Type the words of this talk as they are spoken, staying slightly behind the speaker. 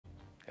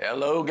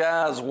Hello,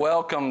 guys.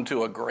 Welcome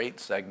to a great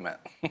segment.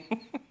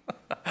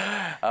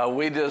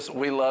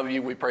 We love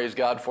you. We praise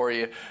God for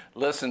you.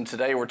 Listen,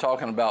 today we're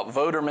talking about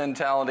voter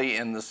mentality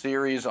in the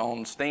series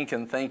on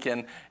stinking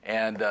thinking,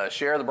 and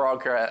share the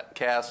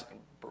broadcast.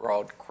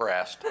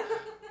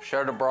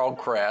 Share the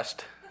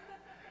broadcast.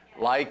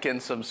 Like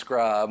and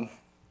subscribe.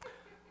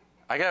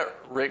 I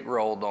got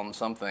rickrolled on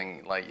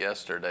something like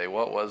yesterday.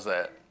 What was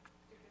that?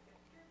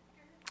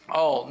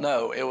 Oh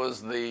no, it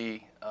was the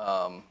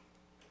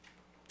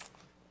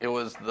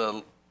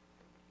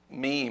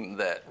meme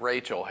that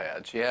Rachel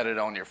had. She had it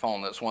on your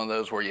phone. That's one of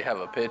those where you have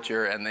a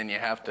picture and then you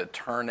have to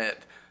turn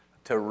it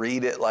to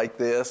read it like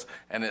this,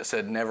 and it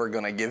said, "Never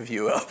gonna give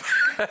you up."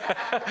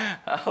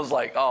 I was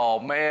like, oh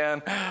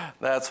man,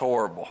 that's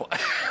horrible.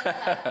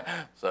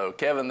 So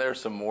Kevin,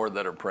 there's some more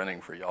that are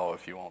printing for y'all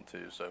if you want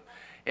to. So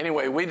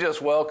anyway, we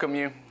just welcome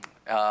you.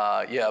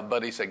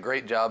 Buddy said,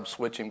 great job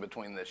switching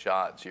between the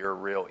shots. You're a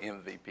real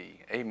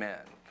MVP.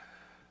 Amen.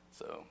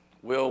 So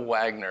Will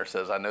Wagner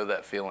says, I know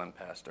that feeling,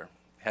 Pastor.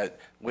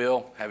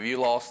 Will, have you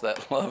lost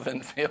that love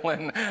and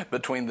feeling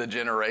between the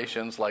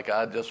generations like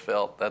I just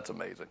felt? That's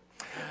amazing.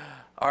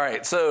 All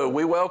right, so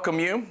we welcome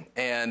you,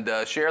 and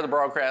share the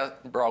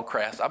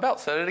broadcast. I about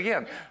said it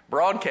again.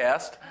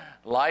 Broadcast,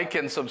 like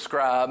and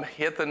subscribe,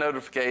 hit the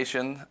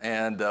notification,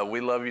 and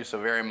we love you so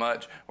very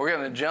much. We're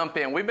going to jump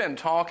in. We've been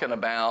talking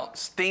about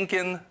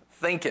stinking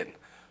thinking.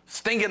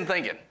 Stinking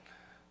thinking.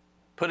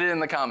 Put it in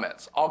the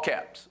comments, all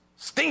caps.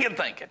 Stinking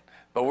thinking.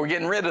 But we're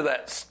getting rid of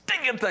that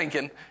stinking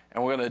thinking,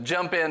 and we're going to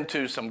jump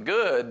into some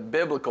good,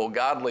 biblical,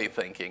 godly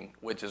thinking,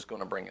 which is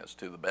going to bring us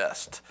to the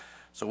best.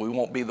 So we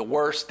won't be the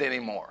worst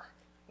anymore.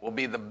 We'll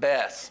be the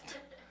best.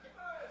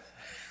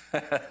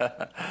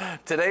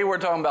 Today we're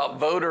talking about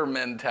voter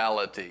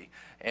mentality.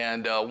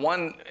 And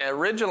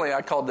originally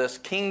I called this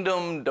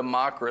kingdom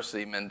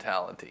democracy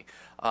mentality.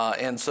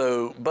 But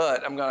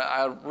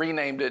I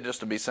renamed it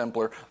just to be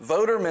simpler.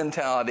 Voter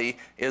mentality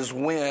is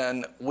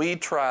when we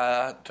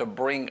try to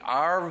bring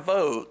our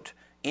vote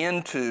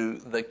into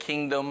the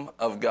kingdom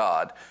of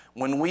God.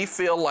 When we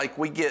feel like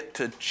we get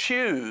to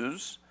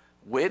choose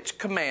which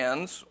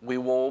commands we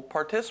will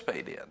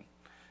participate in.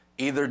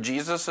 Either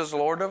Jesus is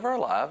Lord of our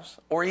lives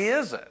or he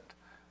isn't.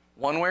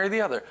 One way or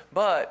the other.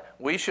 But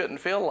we shouldn't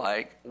feel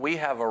like we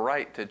have a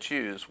right to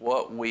choose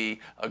what we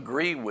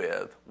agree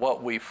with,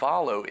 what we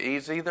follow.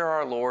 He's either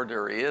our Lord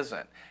or he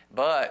isn't.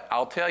 But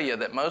I'll tell you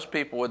that most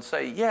people would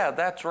say, yeah,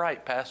 that's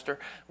right, Pastor.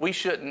 We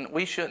shouldn't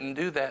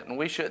do that, and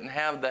we shouldn't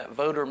have that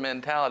voter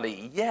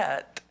mentality.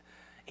 Yet,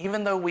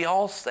 even though we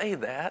all say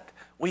that,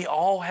 we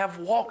all have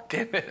walked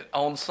in it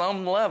on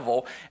some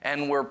level,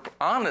 and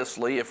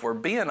if we're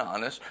being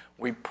honest,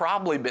 we've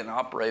probably been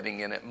operating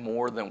in it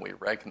more than we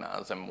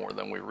recognize and more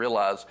than we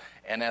realize.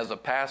 And as a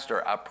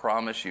pastor, I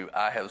promise you,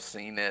 I have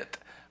seen it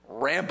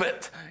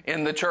rampant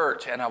in the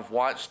church, and I've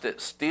watched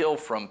it steal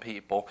from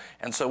people.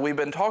 And so we've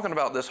been talking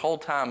about this whole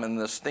time in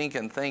this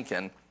stinking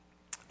thinking.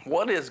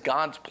 What is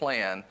God's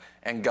plan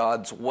and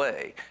God's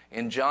way?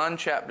 In John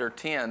chapter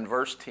 10,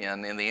 verse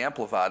 10, in the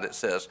Amplified, it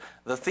says,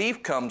 the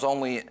thief comes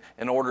only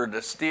in order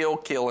to steal,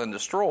 kill, and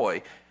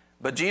destroy.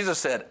 But Jesus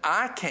said,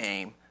 I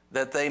came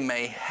that they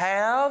may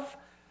have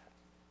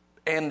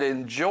and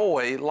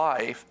enjoy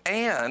life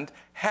and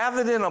have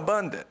it in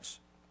abundance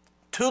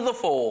to the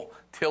full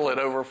till it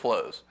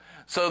overflows.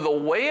 So the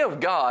way of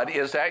God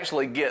is to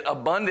actually get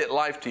abundant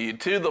life to you,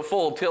 to the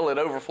full till it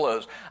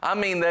overflows. I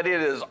mean that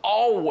it is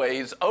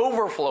always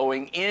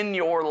overflowing in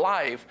your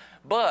life,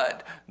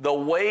 but the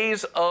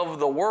ways of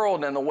the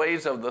world and the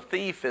ways of the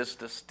thief is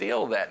to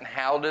steal that. And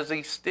how does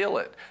he steal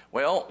it?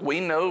 Well, we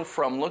know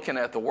from looking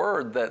at the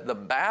Word that the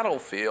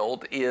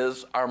battlefield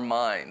is our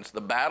minds.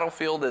 The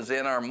battlefield is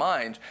in our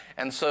minds.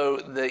 And so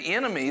the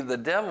enemy, the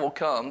devil,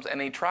 comes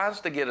and he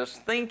tries to get us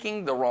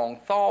thinking the wrong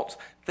thoughts,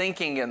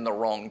 thinking in the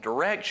wrong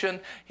direction.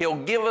 He'll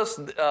give us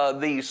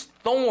these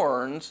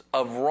thorns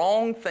of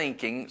wrong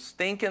thinking,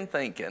 stinking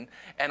thinking,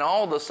 and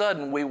all of a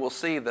sudden we will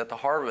see that the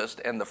harvest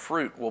and the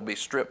fruit will be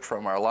stripped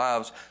from our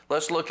lives.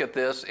 Let's look at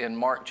this in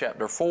Mark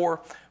chapter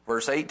 4,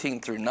 verse 18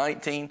 through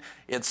 19.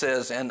 It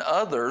says, and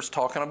others,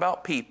 talking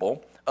about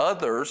people,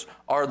 others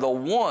are the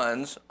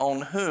ones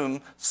on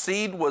whom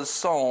seed was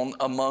sown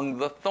among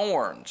the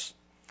thorns.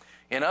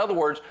 In other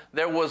words,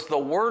 there was the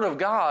Word of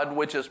God,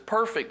 which is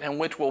perfect and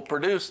which will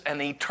produce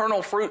an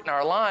eternal fruit in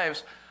our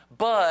lives,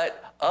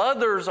 but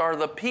others are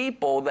the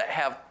people that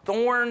have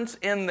thorns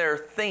in their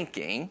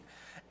thinking,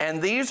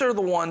 and these are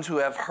the ones who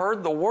have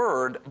heard the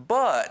Word,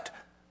 but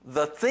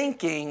the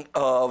thinking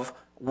of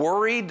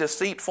worry,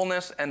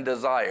 deceitfulness, and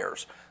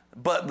desires.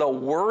 But the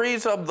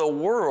worries of the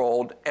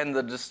world and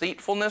the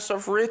deceitfulness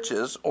of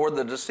riches, or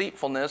the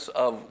deceitfulness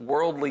of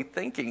worldly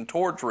thinking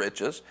towards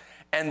riches,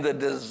 and the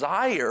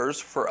desires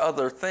for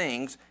other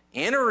things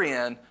enter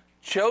in,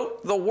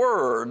 choke the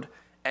Word,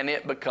 and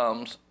it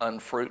becomes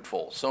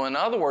unfruitful. So in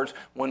other words,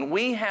 when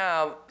we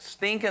have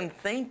stinking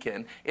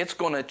thinking, it's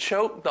going to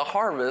choke the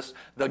harvest,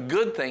 the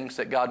good things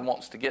that God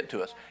wants to get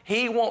to us.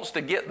 He wants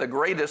to get the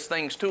greatest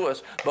things to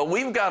us, but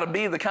we've got to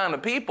be the kind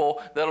of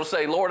people that'll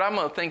say, Lord, I'm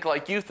going to think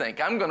like you think.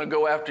 I'm going to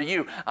go after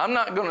you. I'm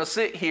not going to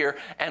sit here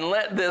and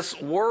let this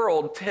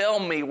world tell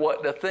me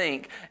what to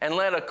think and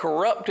let a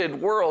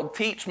corrupted world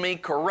teach me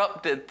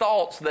corrupted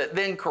thoughts that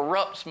then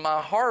corrupts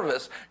my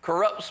harvest,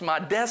 corrupts my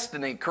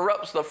destiny,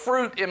 corrupts the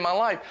fruit in my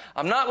life.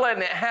 I'm not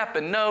letting it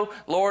happen. No,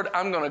 Lord,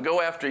 I'm going to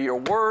go after your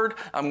word.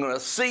 I'm going to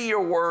see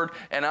your word,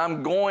 and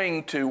I'm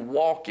going to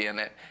walk in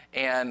it.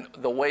 And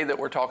the way that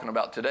we're talking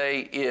about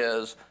today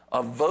is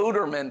a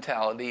voter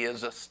mentality,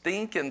 is a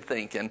stinking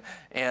thinking,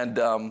 and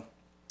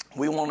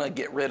we want to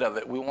get rid of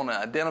it. We want to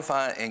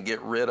identify and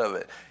get rid of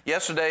it.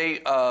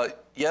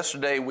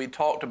 Yesterday we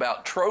talked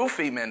about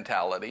trophy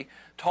mentality,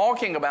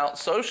 talking about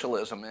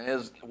socialism.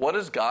 What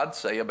does God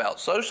say about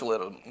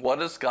socialism? What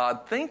does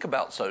God think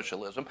about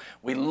socialism?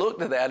 We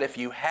looked at that. If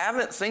you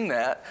haven't seen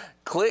that,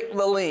 click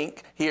the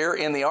link here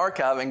in the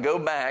archive and go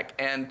back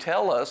and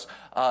tell us,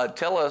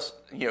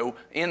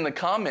 in the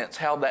comments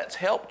how that's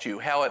helped you,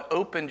 how it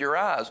opened your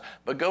eyes.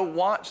 But go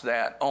watch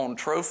that on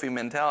trophy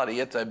mentality.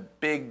 It's a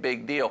big,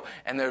 big deal.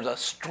 And there's a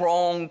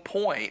strong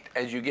point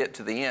as you get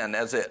to the end,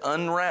 as it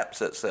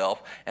unwraps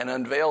itself and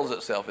unveils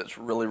itself. It's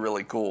really,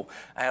 really cool.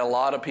 I had a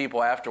lot of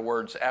people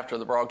afterwards, after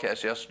the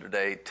broadcast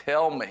yesterday,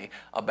 tell me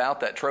about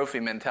that trophy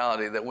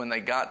mentality, that when they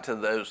got to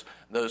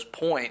those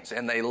points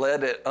and they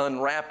let it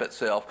unwrap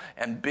itself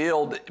and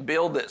build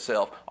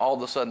itself, all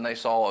of a sudden they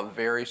saw a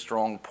very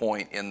strong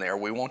point in there.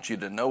 We want you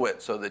to know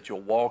it so that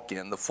you'll walk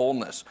in the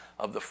fullness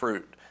of the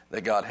fruit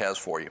that God has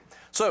for you.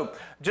 So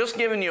just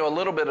giving you a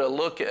little bit of a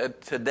look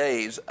at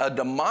a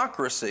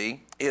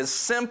democracy is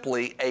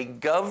simply a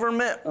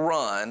government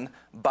run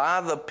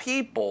by the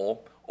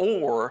people,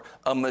 or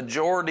a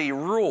majority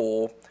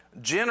rule,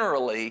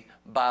 generally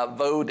by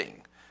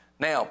voting.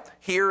 Now,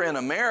 here in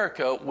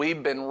America,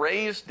 we've been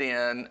raised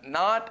in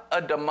not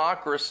a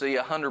democracy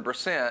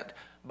 100%,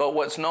 but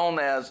what's known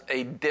as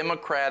a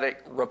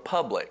democratic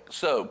republic.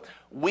 So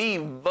we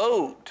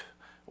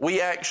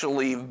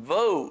actually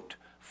vote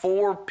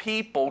for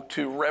people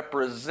to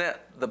represent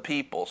the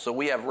people. So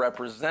we have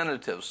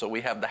representatives. So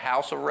we have the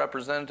House of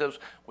Representatives,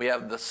 we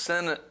have the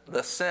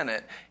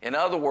Senate. In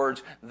other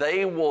words,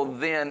 they will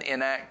then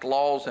enact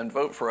laws and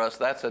vote for us.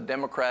 That's a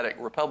democratic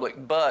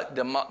republic. But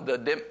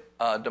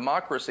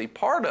democracy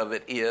part of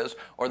it is,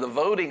 or the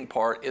voting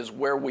part is,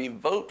 where we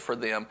vote for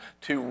them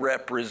to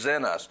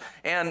represent us.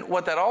 And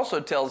what that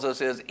also tells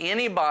us is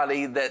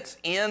anybody that's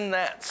in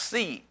that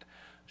seat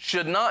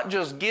should not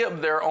just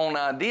give their own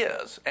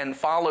ideas and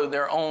follow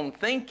their own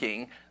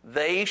thinking.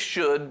 They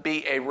should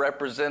be a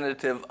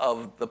representative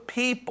of the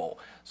people.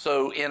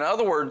 So in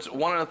other words,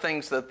 one of the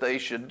things that they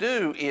should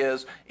do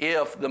is,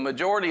 if the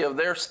majority of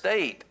their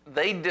state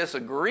they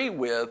disagree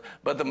with,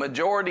 but the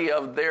majority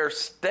of their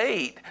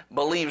state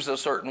believes a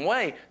certain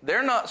way,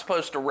 they're not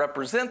supposed to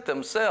represent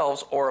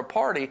themselves or a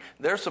party.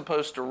 They're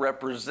supposed to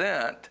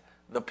represent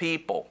the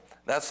people.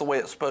 That's the way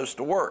it's supposed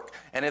to work.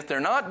 And if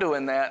they're not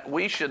doing that,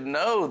 we should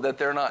know that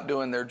they're not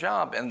doing their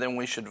job, and then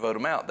we should vote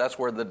them out. That's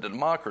where the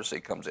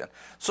democracy comes in.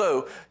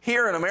 So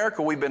here in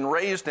America, we've been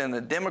raised in a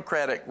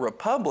democratic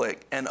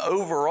republic, and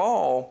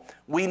overall,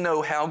 we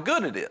know how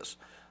good it is.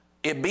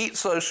 It beats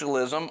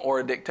socialism or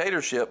a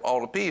dictatorship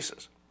all to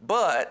pieces.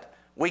 But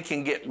we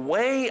can get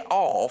way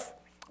off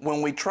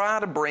when we try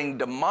to bring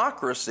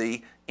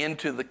democracy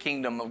into the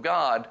kingdom of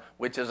God,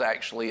 which is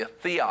actually a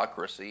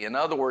theocracy. In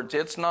other words,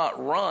 it's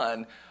not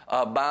run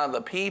by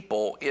the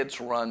people,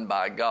 it's run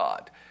by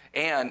God.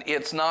 And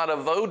it's not a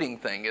voting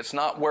thing. It's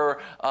not where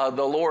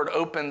the Lord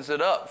opens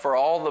it up for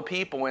all the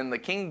people in the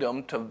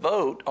kingdom to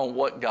vote on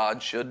what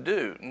God should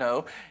do.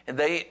 No,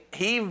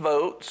 He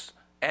votes,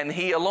 and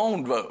He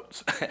alone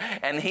votes.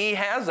 And He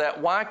has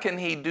that. Why can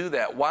He do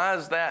that? Why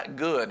is that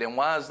good? And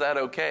why is that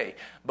okay?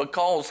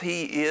 Because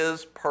He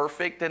is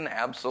perfect and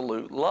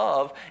absolute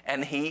love,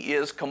 and He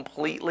is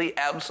completely,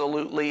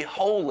 absolutely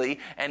holy,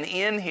 and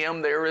in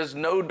Him there is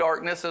no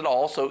darkness at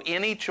all. So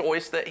any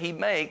choice that He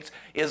makes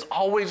is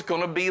always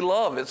going to be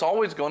love. It's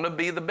always going to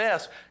be the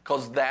best,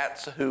 because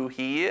that's who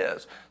He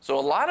is. So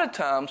a lot of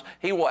times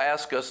He will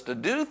ask us to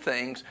do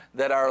things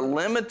that our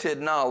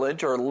limited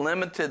knowledge or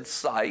limited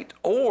sight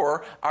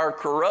or our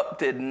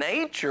corrupted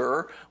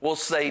nature will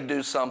say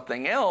do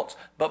something else.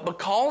 But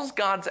because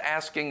God's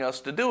asking us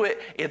to do it,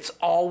 it's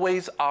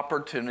always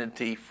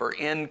opportunity for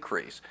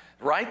increase.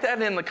 Write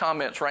that in the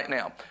comments right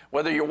now,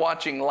 whether you're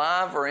watching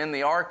live or in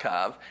the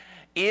archive.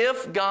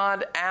 If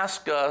God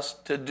asks us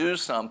to do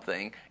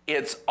something,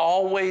 it's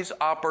always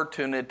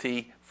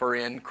opportunity for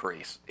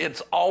increase.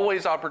 It's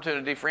always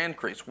opportunity for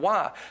increase.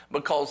 Why?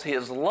 Because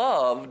His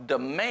love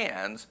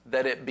demands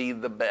that it be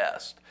the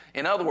best.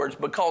 In other words,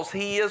 because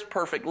He is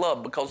perfect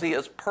love, because He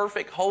is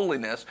perfect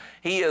holiness,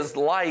 He is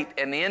light,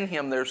 and in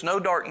Him there's no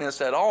darkness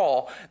at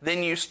all,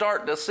 then you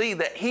start to see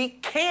that He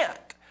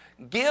can't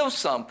give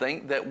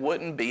something that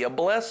wouldn't be a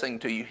blessing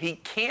to you. He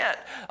can't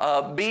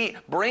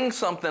bring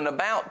something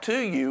about to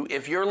you,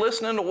 if you're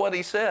listening to what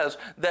he says,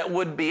 that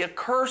would be a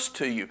curse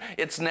to you.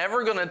 It's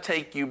never going to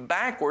take you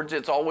backwards.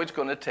 It's always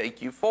going to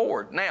take you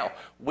forward. Now,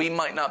 we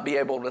might not be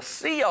able to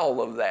see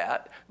all of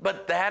that,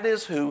 but that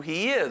is who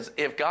he is.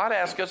 If God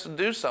asks us to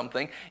do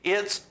something,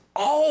 it's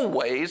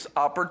always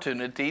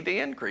opportunity to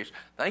increase.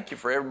 Thank you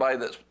for everybody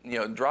that's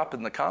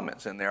dropping the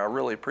comments in there. I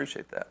really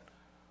appreciate that.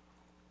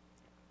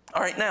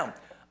 All right, now,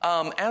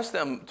 ask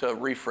them to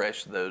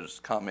refresh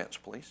those comments,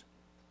 please.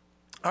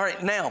 All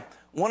right, now,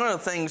 one of the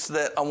things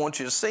that I want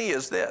you to see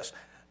is this.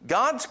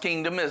 God's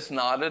kingdom is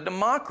not a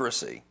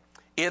democracy.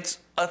 It's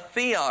a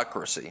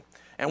theocracy.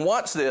 And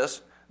watch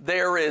this.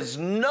 There is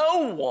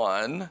no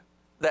one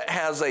that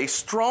has a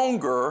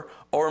stronger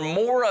or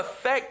more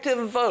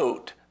effective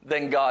vote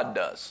than God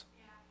does.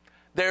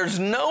 There's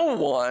no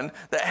one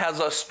that has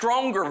a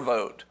stronger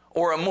vote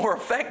or a more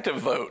effective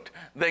vote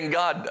than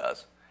God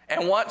does.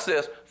 And watch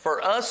this,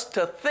 for us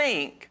to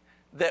think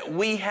that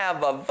we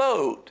have a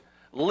vote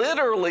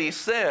literally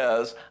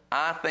says,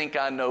 I think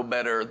I know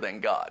better than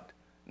God.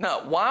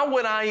 No, why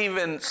would I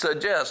even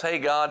suggest, hey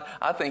God,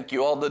 I think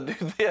you ought to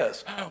do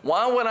this?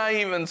 Why would I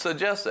even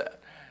suggest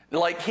that?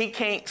 Like he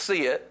can't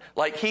see it,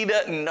 like he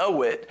doesn't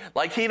know it,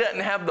 like he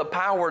doesn't have the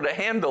power to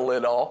handle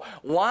it all.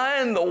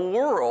 Why in the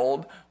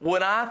world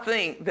would I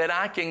think that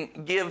I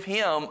can give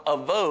him a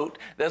vote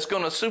that's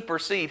going to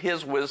supersede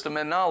his wisdom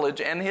and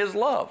knowledge and his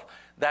love?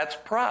 That's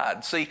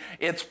pride. See,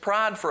 it's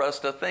pride for us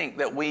to think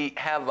that we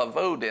have a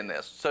vote in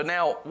this. So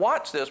now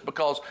watch this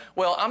because,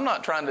 well, I'm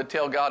not trying to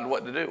tell God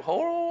what to do.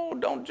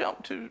 Hold on, don't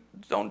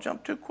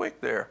jump too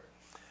quick there.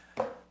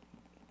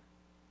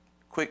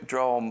 Quick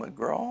draw,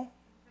 McGraw.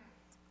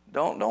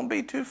 Don't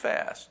be too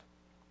fast.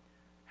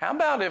 How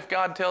about if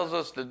God tells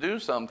us to do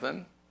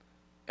something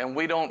and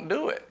we don't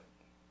do it?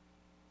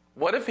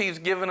 What if he's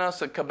given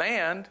us a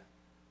command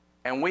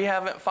and we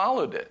haven't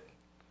followed it?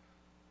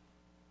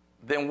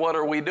 Then what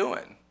are we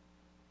doing?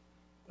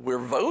 We're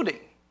voting.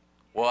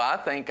 Well, I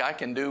think I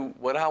can do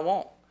what I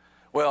want.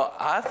 Well,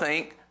 I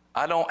think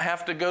I don't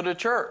have to go to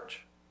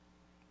church.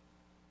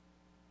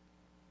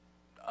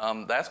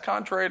 That's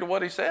contrary to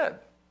what he said.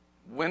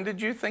 When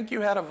did you think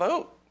you had a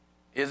vote?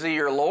 Is he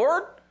your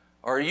Lord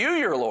or are you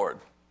your Lord?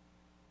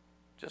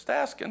 Just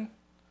asking.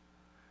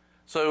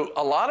 So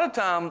a lot of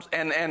times,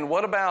 and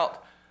what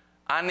about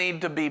I need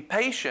to be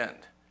patient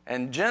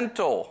and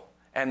gentle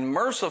and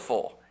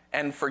merciful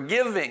and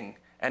forgiving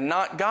and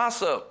not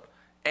gossip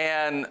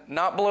and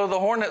not blow the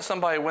horn at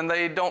somebody when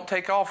they don't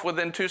take off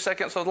within 2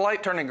 seconds of the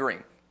light turning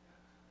green.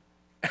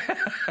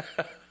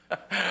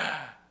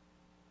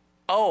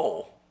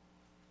 Oh,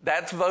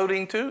 that's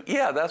voting too?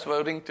 Yeah, that's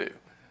voting too.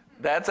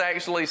 That's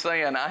actually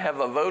saying I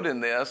have a vote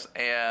in this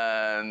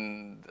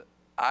and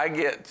I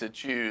get to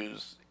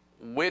choose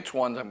which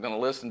ones I'm going to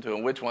listen to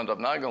and which ones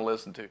I'm not going to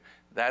listen to.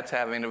 That's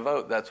having a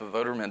vote. That's a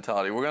voter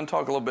mentality. We're going to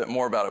talk a little bit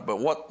more about it,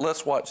 but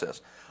let's watch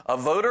this. A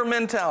voter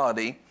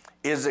mentality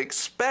is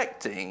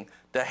expecting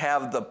to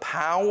have the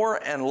power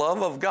and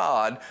love of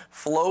God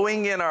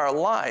flowing in our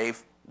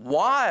life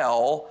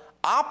while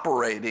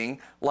operating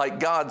like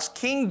God's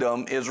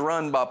kingdom is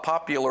run by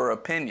popular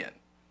opinion,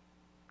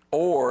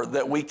 or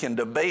that we can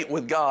debate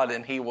with God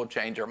and he will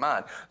change our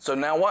mind. So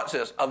now watch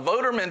this. A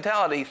voter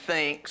mentality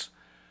thinks,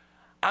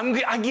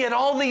 I get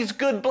all these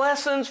good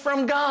blessings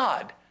from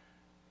God,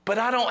 but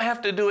I don't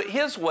have to do it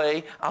his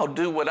way. I'll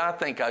do what I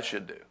think I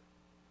should do.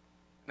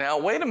 Now,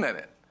 wait a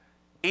minute.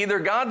 Either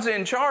God's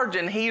in charge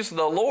and he's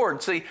the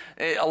Lord. See,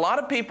 a lot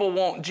of people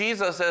want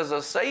Jesus as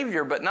a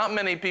Savior, but not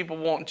many people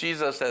want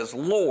Jesus as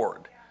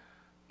Lord.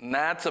 And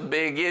that's a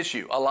big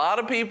issue. A lot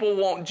of people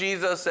want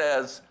Jesus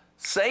as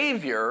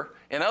Savior.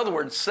 In other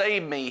words,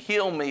 save me,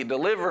 heal me,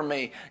 deliver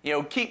me,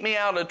 keep me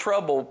out of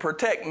trouble,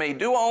 protect me,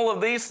 do all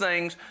of these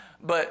things.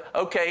 But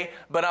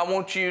I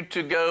want you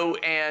to go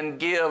and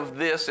give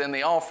this in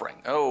the offering.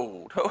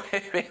 Oh,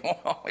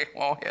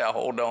 yeah,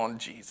 hold on,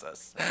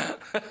 Jesus.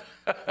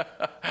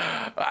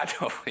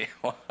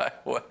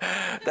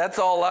 That's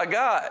all I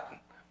got.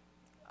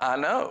 I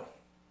know.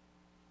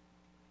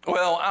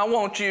 Well, I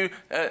want you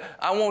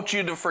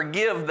to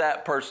forgive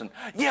that person.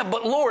 Yeah,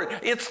 but Lord,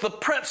 it's the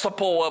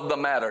principle of the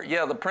matter.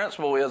 Yeah, the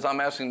principle is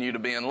I'm asking you to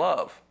be in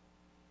love.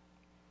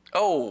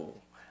 Oh,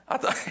 I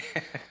thought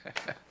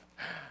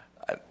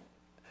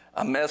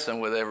I'm messing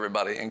with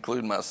everybody,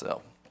 including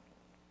myself.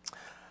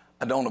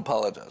 I don't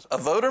apologize. A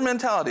voter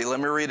mentality, let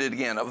me read it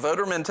again. A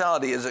voter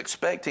mentality is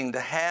expecting to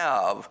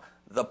have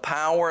the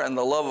power and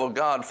the love of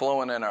God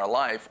flowing in our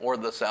life, or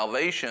the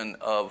salvation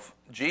of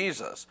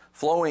Jesus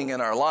flowing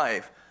in our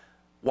life,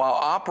 while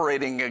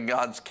operating in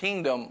God's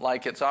kingdom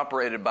like it's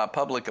operated by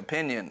public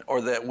opinion,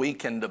 or that we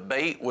can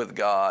debate with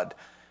God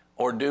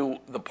or do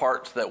the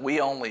parts that we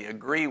only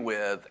agree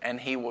with and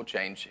he will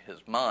change his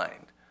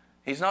mind.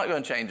 He's not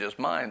going to change his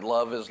mind.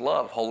 Love is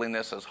love.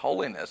 Holiness is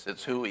holiness.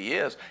 It's who he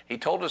is. He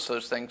told us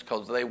those things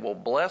because they will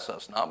bless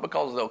us, not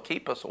because they'll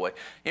keep us away.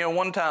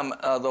 One time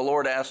the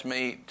Lord asked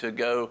me to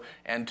go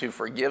and to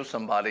forgive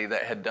somebody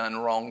that had done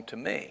wrong to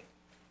me.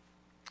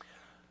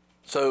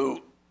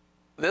 So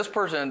this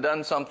person had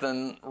done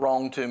something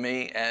wrong to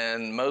me,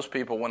 and most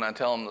people, when I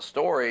tell them the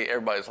story,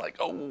 everybody's like,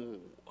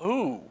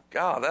 oh,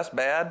 God, that's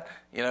bad,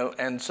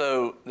 and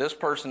so this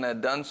person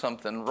had done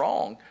something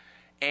wrong,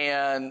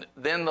 and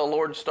then the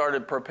Lord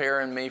started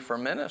preparing me for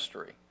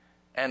ministry,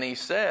 and he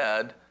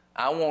said,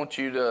 I want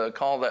you to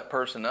call that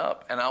person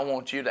up, and I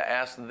want you to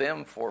ask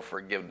them for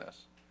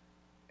forgiveness.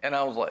 And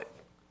I was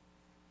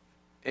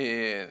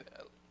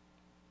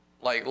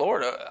like,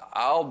 Lord,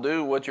 I'll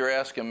do what you're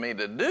asking me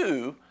to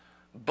do,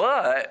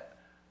 but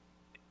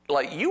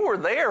like, you were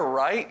there,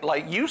 right?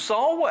 Like, you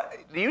saw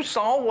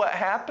what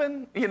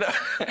happened.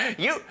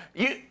 you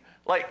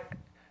like,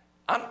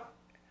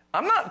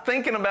 I'm not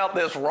thinking about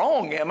this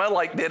wrong, am I?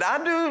 Like, did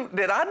I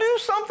do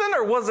something,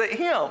 or was it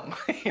him?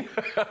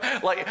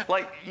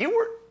 like you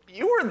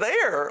were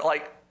there.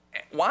 Like,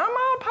 why am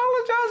I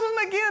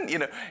apologizing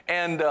again?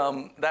 And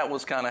that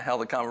was kind of how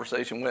the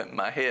conversation went in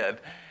my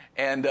head.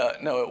 And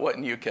no, it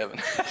wasn't you,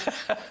 Kevin.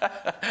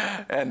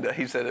 And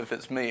he said, if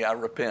it's me, I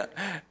repent.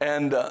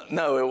 And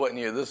no, it wasn't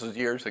you. This was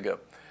years ago.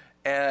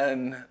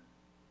 And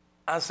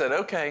I said,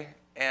 okay.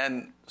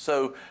 And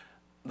so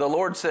the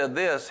Lord said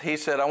this. He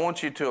said, I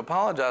want you to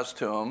apologize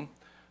to him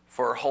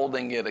for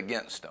holding it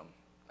against him.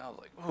 I was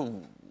like,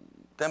 ooh,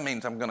 that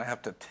means I'm going to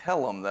have to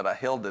tell him that I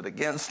held it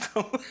against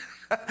him.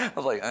 I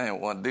was like, I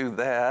didn't want to do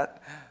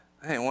that.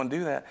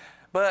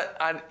 But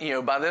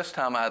by this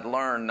time I'd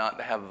learned not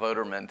to have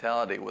voter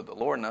mentality with the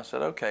Lord. And I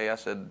said, okay. I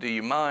said, do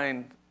you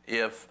mind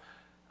if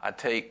I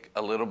take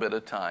a little bit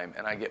of time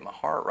and I get my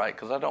heart right?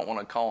 Because I don't want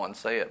to call and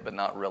say it but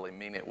not really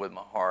mean it with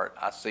my heart.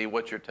 I see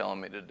what you're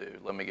telling me to do.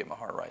 Let me get my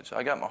heart right. So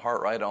I got my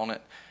heart right on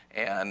it,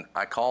 and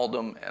I called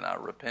him and I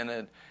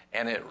repented.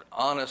 And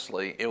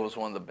honestly, it was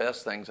one of the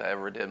best things I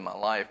ever did in my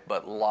life.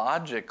 But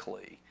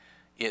logically,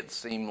 it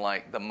seemed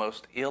like the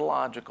most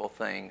illogical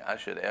thing I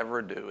should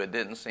ever do. It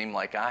didn't seem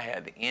like I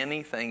had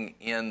anything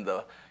in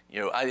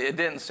it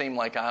didn't seem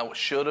like I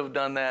should have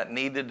done that,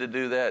 needed to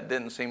do that. It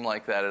didn't seem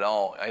like that at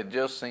all. It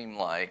just seemed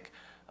like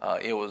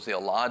it was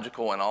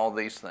illogical and all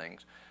these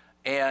things.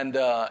 And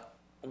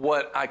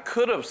what I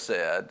could have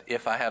said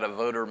if I had a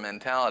voter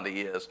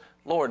mentality is,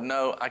 Lord,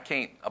 no, I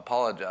can't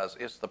apologize.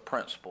 It's the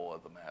principle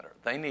of the matter.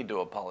 They need to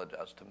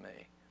apologize to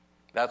me.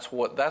 That's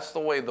the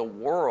way the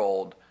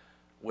world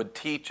would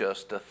teach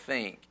us to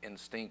think in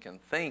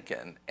stinking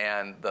thinking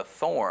and the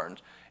thorns.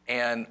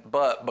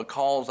 But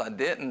because I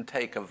didn't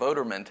take a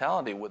voter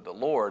mentality with the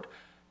Lord,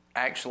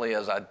 actually,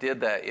 as I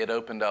did that, it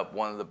opened up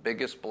one of the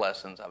biggest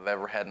blessings I've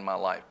ever had in my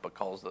life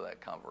because of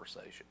that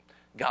conversation.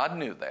 God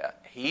knew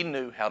that. He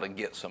knew how to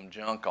get some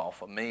junk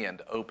off of me and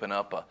to open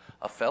up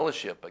a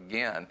fellowship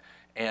again.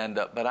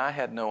 But I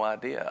had no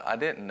idea. I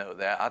didn't know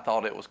that. I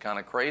thought it was kind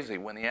of crazy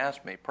when he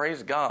asked me.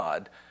 Praise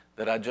God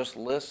that I just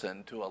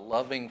listened to a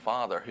loving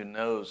Father who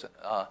knows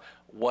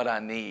what I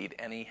need,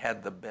 and he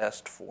had the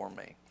best for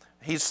me.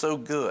 He's so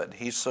good.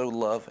 He's so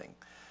loving.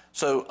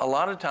 So a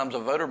lot of times a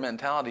voter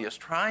mentality is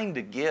trying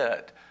to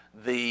get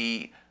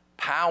the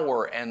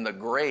power and the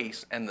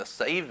grace and the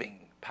saving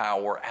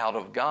power out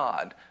of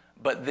God.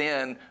 But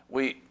then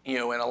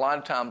and a lot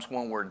of times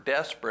when we're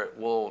desperate,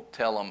 we'll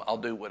tell them, I'll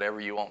do whatever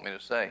you want me to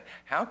say.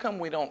 How come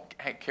we don't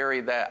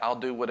carry that I'll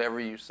do whatever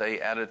you say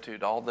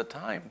attitude all the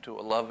time to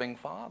a loving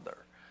Father?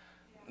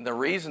 The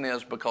reason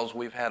is because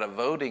we've had a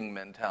voting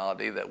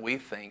mentality that we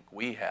think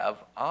we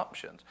have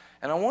options.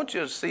 And I want you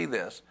to see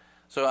this.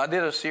 So I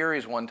did a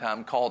series one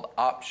time called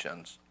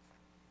Options.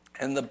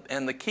 And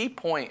the key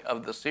point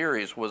of the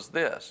series was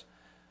this.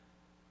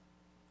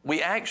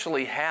 We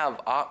actually have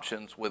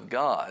options with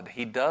God.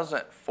 He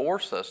doesn't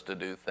force us to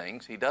do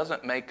things. He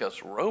doesn't make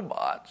us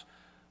robots.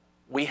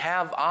 We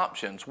have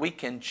options. We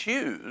can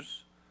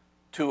choose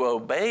to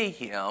obey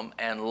him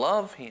and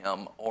love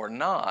him or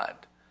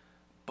not.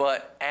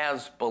 But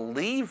as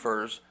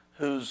believers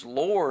whose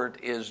Lord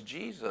is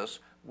Jesus,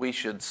 we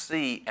should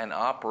see and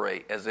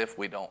operate as if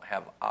we don't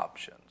have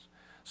options.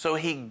 So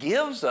he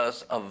gives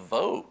us a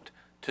vote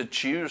to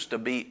choose to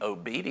be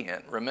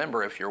obedient.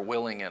 Remember, if you're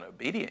willing and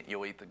obedient,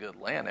 you'll eat the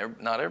good land.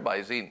 Not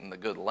everybody's eating the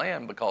good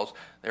land because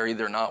they're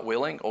either not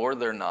willing or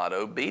they're not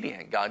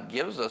obedient. God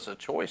gives us a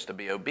choice to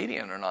be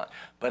obedient or not.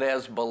 But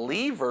as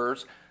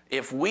believers,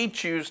 if we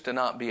choose to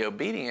not be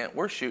obedient,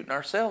 we're shooting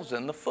ourselves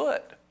in the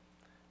foot.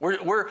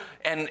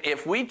 And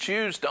if we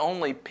choose to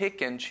only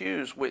pick and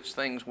choose which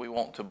things we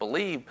want to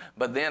believe,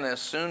 but then as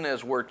soon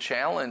as we're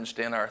challenged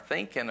in our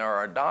thinking or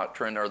our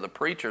doctrine, or the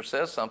preacher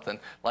says something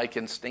like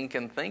in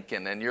stinking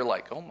thinking, and you're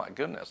like, oh my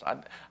goodness,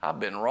 I've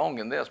been wrong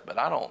in this, but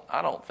I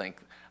don't think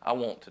I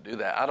want to do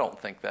that. I don't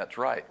think that's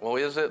right. Well,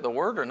 is it the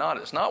word or not?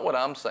 It's not what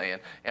I'm saying.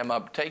 Am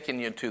I taking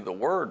you to the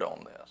word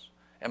on this?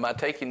 Am I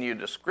taking you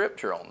to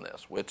scripture on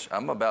this? Which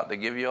I'm about to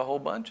give you a whole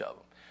bunch of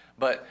them.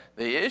 But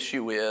the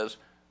issue is,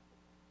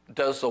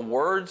 does the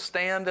word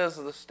stand as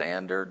the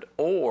standard,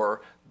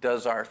 or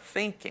does our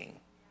thinking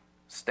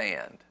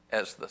stand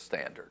as the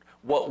standard?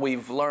 What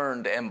we've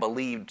learned and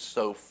believed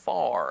so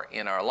far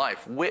in our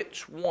life,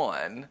 which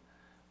one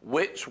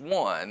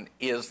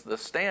is the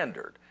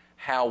standard?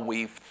 How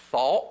we've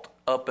thought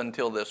up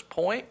until this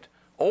point,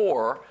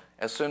 or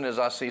as soon as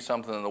I see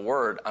something in the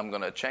Word, I'm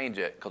going to change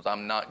it because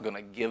I'm not going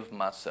to give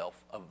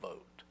myself a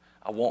vote.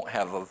 I won't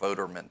have a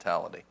voter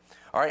mentality.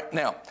 All right,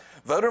 now,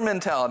 voter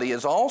mentality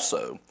is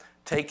also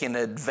taking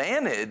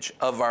advantage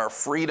of our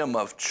freedom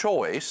of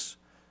choice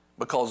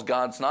because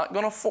God's not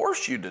going to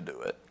force you to do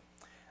it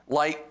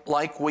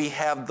like we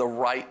have the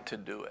right to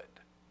do it.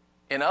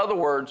 In other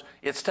words,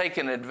 it's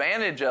taking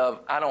advantage of,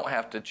 I don't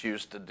have to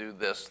choose to do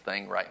this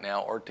thing right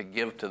now or to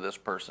give to this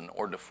person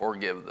or to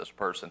forgive this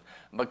person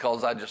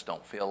because I just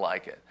don't feel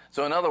like it.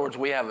 So in other words,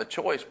 we have a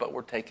choice, but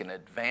we're taking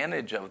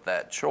advantage of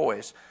that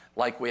choice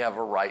like we have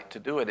a right to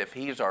do it. If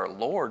He's our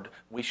Lord,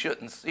 we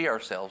shouldn't see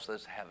ourselves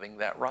as having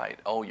that right.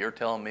 Oh, you're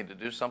telling me to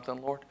do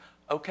something, Lord?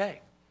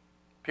 Okay,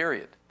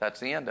 period. That's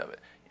the end of it.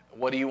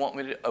 What do you want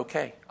me to do?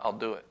 Okay, I'll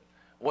do it.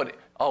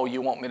 Oh,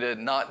 you want me to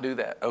not do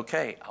that?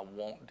 Okay, I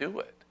won't do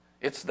it.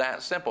 It's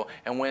that simple.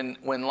 And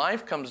when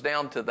life comes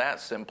down to that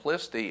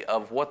simplicity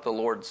of what the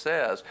Lord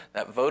says,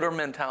 that voter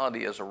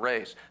mentality is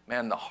erased,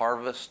 man, the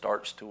harvest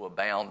starts to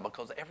abound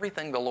because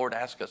everything the Lord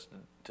asks us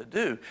to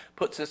do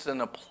puts us in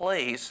a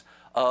place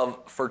of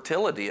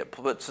fertility. It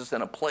puts us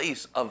in a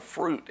place of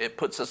fruit. It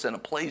puts us in a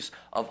place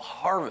of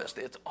harvest.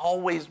 It's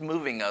always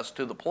moving us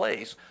to the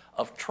place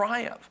of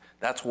triumph.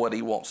 That's what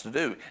He wants to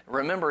do.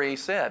 Remember, He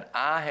said,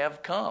 I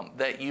have come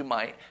that you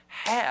might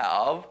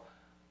have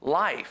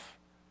life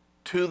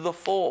to the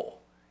full,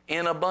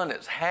 in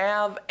abundance.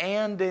 Have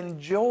and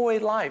enjoy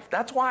life.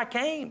 That's why I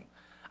came.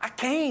 I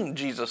came,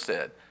 Jesus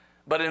said.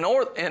 But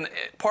and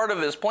part of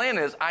His plan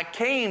is, I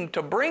came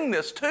to bring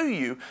this to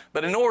you,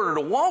 but in order to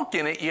walk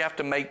in it, you have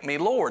to make me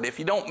Lord. If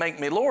you don't make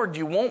me Lord,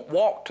 you won't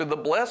walk to the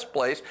blessed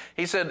place.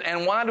 He said,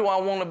 and why do I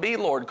want to be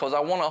Lord? Because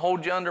I want to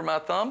hold you under my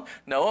thumb?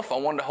 No, if I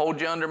wanted to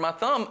hold you under my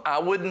thumb, I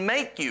wouldn't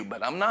make you,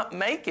 but I'm not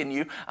making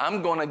you.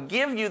 I'm going to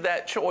give you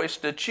that choice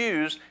to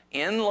choose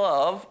in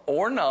love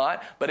or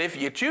not, but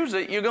if you choose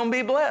it, you're going to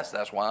be blessed.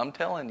 That's why I'm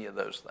telling you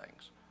those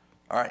things.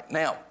 All right,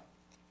 now,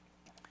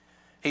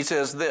 He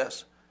says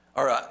this.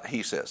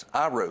 He says,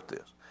 I wrote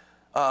this.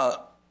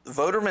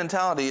 Voter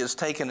mentality is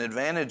taking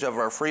advantage of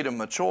our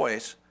freedom of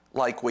choice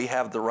like we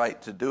have the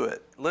right to do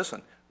it.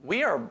 Listen,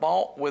 we are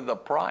bought with a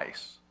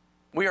price.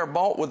 We are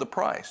bought with a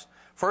price.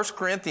 1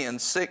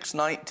 Corinthians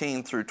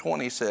 6:19 through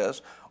 20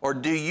 says, or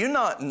do you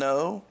not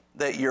know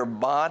that your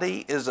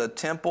body is a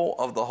temple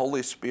of the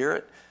Holy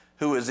Spirit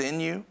who is in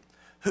you,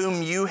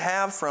 whom you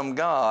have from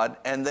God,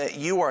 and that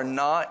you are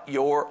not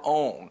your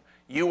own?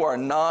 You are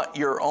not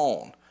your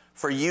own.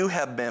 For you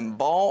have been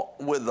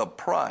bought with a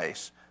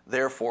price,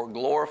 therefore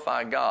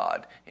glorify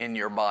God in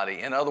your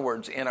body. In other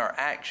words, in our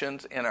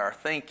actions, in our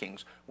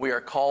thinkings, we are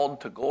called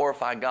to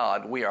glorify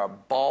God. We are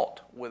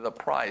bought with a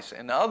price.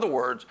 In other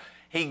words,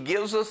 He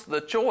gives us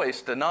the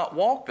choice to not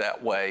walk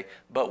that way,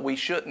 but we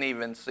shouldn't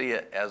even see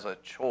it as a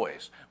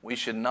choice. We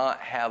should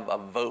not have a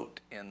vote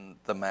in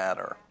the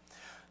matter.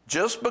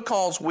 Just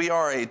because we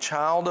are a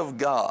child of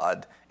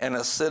God and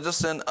a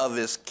citizen of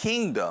His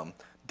kingdom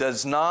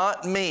does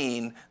not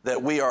mean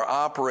that we are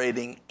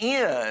operating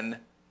in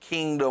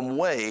kingdom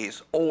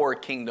ways or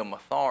kingdom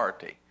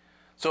authority.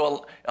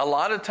 So a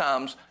lot of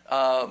times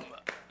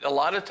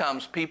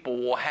people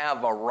will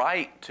have a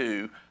right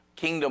to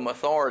kingdom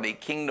authority,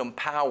 kingdom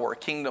power,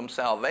 kingdom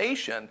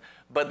salvation,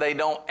 but they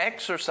don't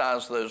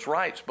exercise those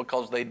rights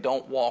because they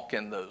don't walk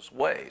in those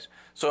ways.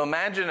 So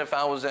imagine if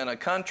I was in a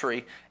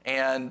country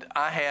and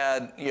I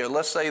had,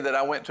 let's say that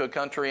I went to a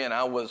country and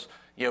I was,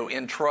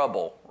 in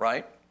trouble,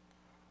 right?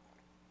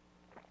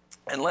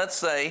 And let's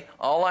say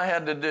all I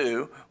had to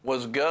do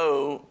was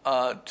go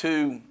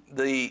to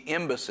the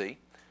embassy,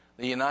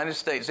 the United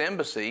States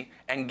Embassy,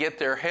 and get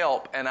their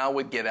help, and I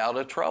would get out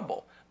of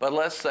trouble. But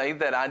let's say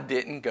that I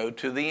didn't go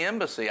to the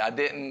embassy. I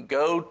didn't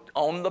go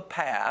on the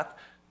path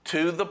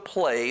to the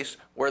place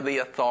where the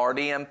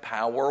authority and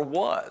power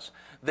was.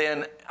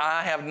 Then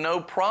I have no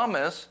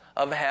promise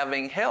of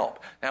having help.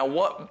 Now,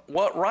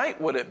 what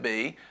right would it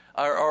be,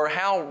 or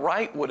how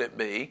right would it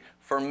be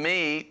for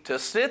me to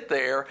sit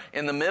there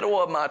in the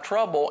middle of my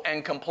trouble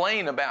and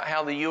complain about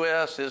how the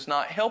U.S. is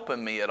not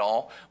helping me at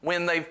all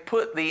when they've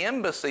put the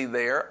embassy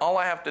there? All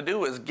I have to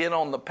do is get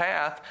on the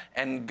path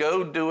and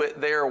go do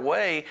it their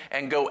way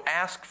and go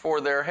ask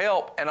for their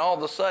help, and all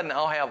of a sudden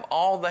I'll have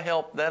all the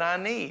help that I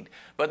need.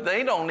 But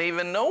they don't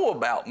even know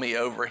about me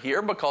over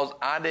here because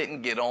I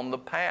didn't get on the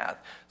path.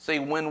 See,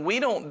 when we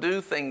don't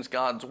do things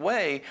God's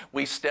way,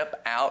 we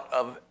step out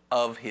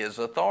of His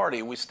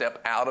authority. We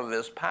step out of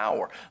His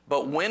power.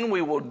 But when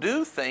we will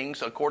do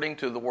things according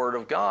to the Word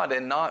of God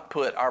and not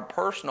put our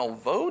personal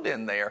vote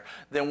in there,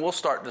 then we'll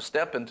start to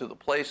step into the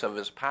place of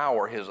His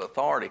power, His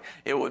authority.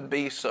 It would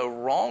be so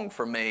wrong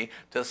for me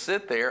to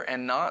sit there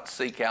and not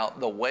seek out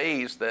the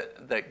ways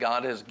that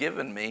God has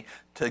given me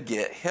to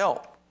get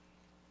help.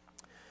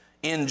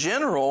 In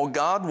general,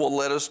 God will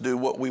let us do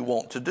what we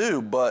want to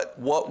do, but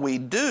what we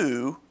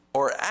do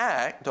or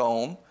act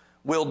on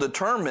will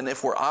determine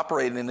if we're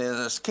operating in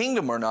His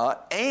kingdom or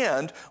not,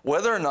 and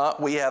whether or not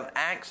we have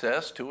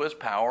access to His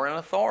power and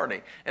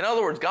authority. In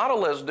other words, God will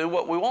let us do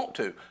what we want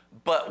to,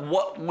 but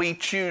what we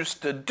choose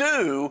to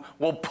do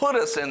will put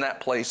us in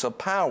that place of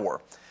power.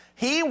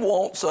 He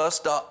wants us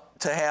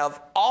to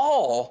have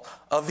all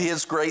of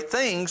his great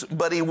things,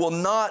 but he will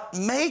not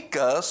make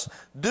us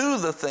do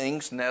the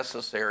things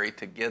necessary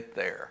to get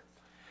there.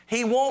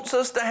 He wants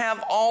us to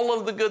have all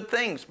of the good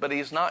things, but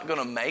he's not going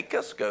to make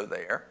us go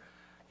there.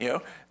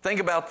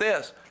 Think about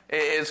this.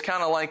 It's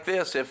kind of like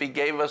this. If he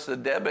gave us a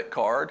debit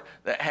card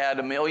that had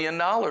 $1 million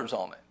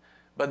on it,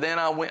 but then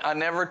I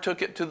never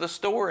took it to the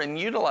store and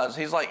utilized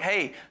it. He's like,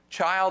 hey,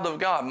 child of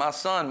God, my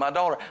son, my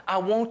daughter, I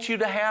want you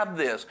to have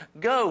this.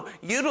 Go,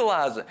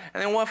 utilize it.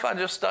 And then what if I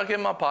just stuck it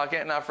in my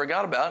pocket and I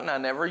forgot about it and I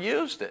never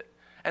used it?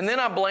 And then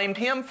I blamed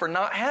him for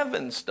not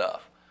having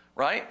stuff,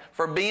 right?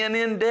 For being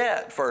in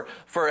debt, for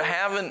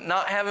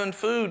not having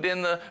food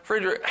in the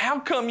refrigerator. How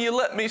come you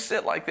let me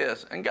sit like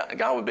this? And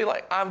God would be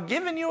like, I've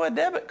given you a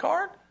debit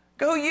card.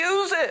 Go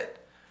use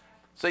it.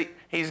 See,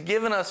 he's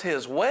given us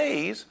his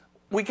ways.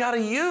 We got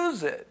to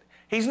use it.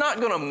 He's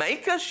not going to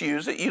make us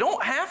use it. You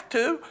don't have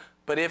to,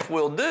 but if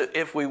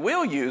we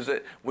will use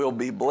it, we'll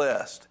be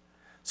blessed.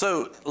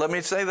 So let me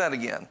say that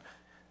again.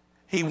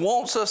 He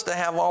wants us to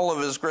have all of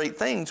his great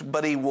things,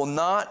 but he will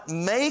not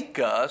make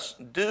us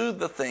do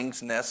the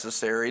things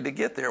necessary to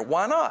get there.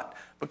 Why not?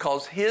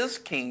 Because his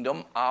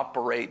kingdom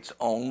operates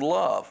on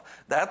love.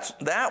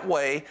 That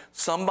way,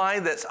 somebody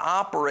that's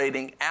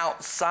operating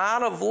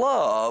outside of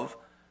love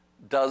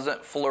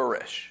doesn't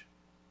flourish.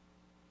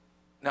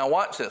 Now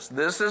watch this.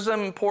 This is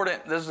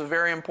important. This is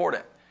very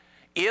important.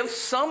 If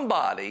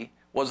somebody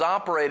was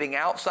operating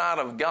outside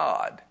of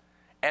God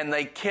and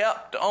they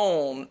kept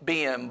on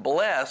being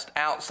blessed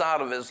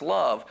outside of his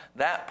love,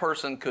 that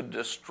person could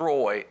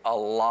destroy a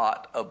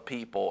lot of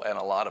people and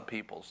a lot of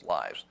people's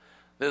lives.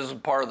 This is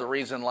part of the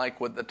reason, like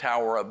with the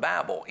Tower of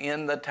Babel.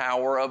 In the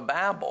Tower of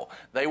Babel,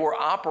 they were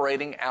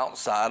operating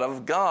outside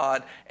of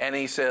God, and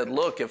he said,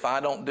 look, if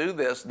I don't do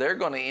this, they're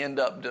going to end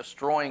up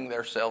destroying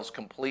themselves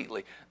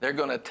completely. They're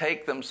going to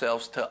take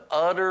themselves to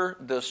utter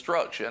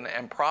destruction,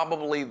 and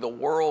probably the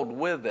world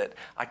with it.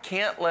 I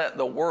can't let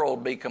the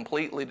world be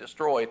completely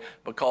destroyed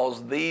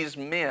because these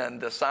men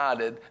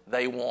decided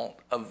they want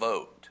a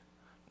vote.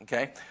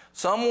 Okay?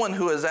 Someone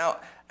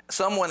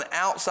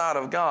outside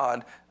of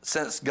God,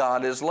 since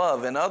God is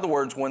love. In other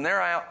words, when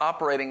they're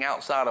operating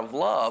outside of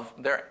love,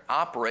 they're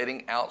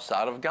operating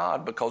outside of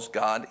God because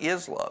God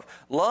is love.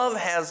 Love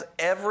has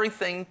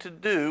everything to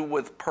do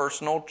with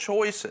personal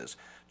choices.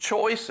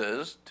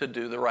 Choices to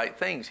do the right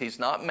things. He's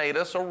not made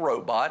us a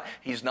robot.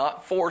 He's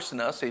not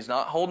forcing us. He's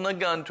not holding a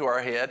gun to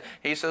our head.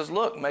 He says,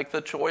 look, make the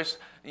choice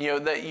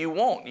that you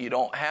want. You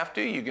don't have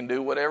to. You can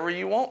do whatever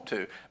you want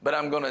to. But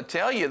I'm going to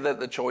tell you that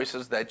the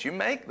choices that you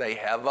make, they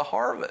have a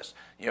harvest.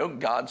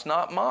 God's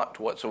not mocked.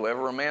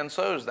 Whatsoever a man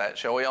sows, that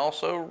shall he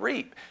also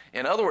reap.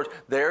 In other words,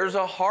 there's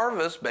a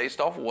harvest based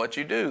off of what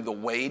you do. The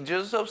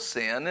wages of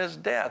sin is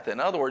death. In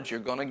other words, you're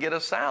going to get a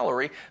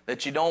salary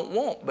that you don't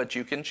want, but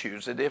you can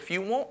choose it if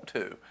you want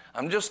to.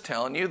 I'm just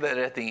telling you that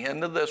at the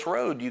end of this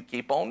road, you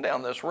keep on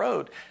down this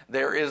road,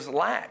 there is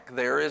lack,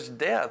 there is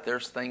death,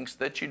 there's things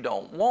that you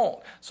don't want.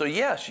 So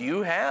yes,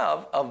 you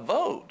have a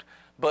vote.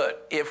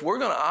 But if we're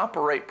going to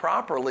operate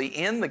properly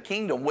in the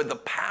kingdom with the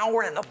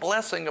power and the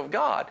blessing of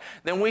God,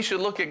 then we should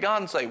look at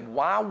God and say,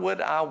 why would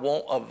I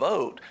want a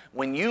vote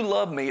when you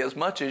love me as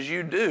much as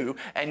you do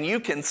and you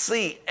can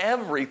see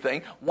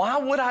everything? Why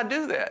would I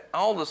do that?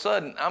 All of a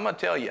sudden, I'm going to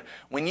tell you,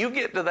 when you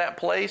get to that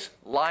place,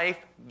 life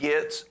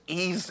gets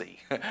easy.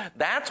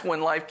 That's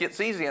when life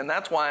gets easy. And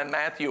that's why in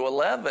Matthew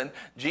 11,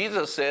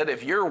 Jesus said,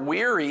 if you're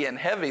weary and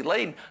heavy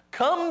laden,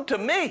 come to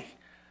me.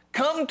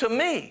 Come to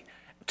me.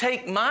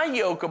 Take my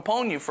yoke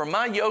upon you, for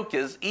my yoke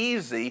is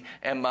easy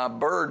and my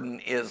burden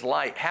is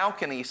light. How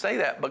can he say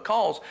that?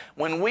 Because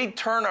when we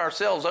turn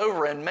ourselves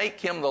over and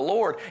make him the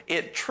Lord,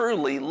 it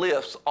truly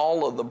lifts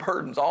all of the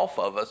burdens off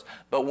of us.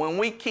 But when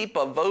we keep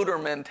a voter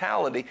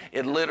mentality,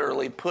 it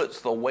literally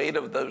puts the weight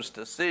of those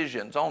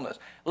decisions on us.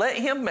 Let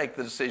him make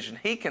the decision.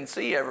 He can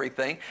see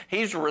everything.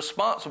 He's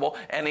responsible,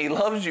 and he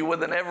loves you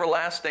with an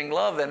everlasting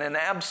love and an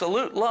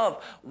absolute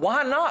love.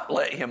 Why not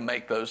let him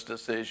make those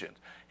decisions?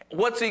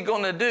 What's he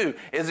going to do?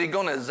 Is he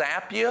going to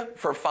zap you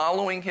for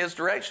following his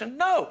direction?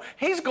 No,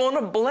 he's going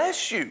to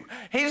bless you.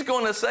 He's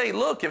going to say,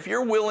 look, if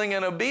you're willing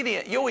and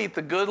obedient, you'll eat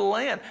the good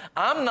land.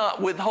 I'm not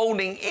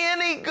withholding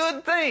any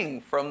good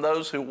thing from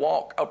those who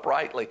walk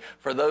uprightly,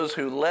 for those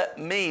who let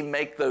me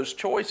make those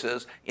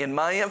choices in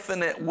my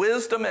infinite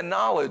wisdom and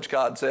knowledge,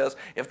 God says.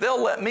 If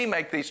they'll let me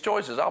make these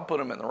choices, I'll put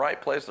them in the right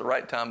place, the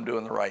right time,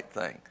 doing the right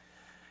thing.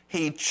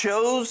 He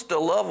chose to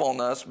love on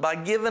us by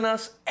giving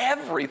us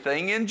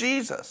everything in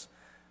Jesus.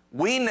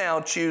 We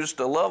now choose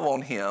to love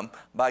on him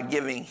by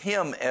giving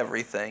him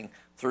everything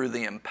through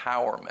the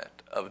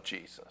empowerment of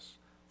Jesus.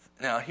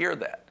 Now hear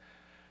that.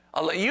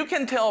 You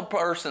can tell a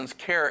person's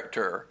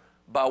character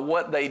by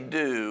what they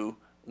do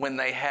when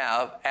they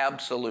have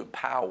absolute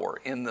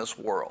power in this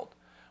world.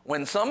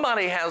 When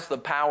somebody has the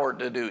power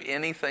to do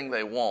anything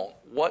they want,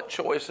 what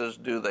choices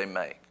do they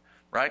make?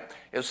 Right?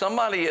 If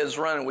somebody is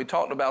running, we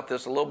talked about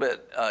this a little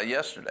bit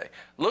yesterday.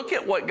 Look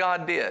at what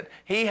God did.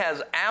 He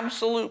has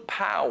absolute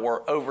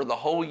power over the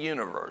whole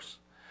universe.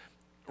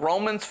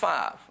 Romans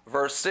 5,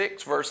 verse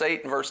 6, verse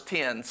 8, and verse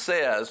 10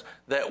 says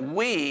that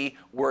we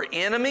were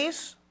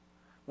enemies,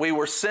 we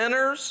were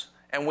sinners,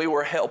 and we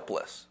were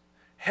helpless.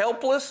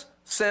 Helpless,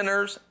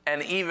 sinners,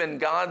 and even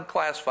God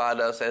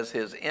classified us as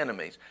his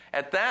enemies.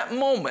 At that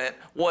moment,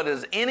 what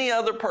does any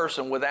other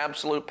person with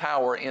absolute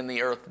power in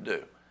the earth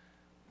do?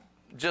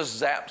 Just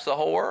zaps the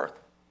whole earth.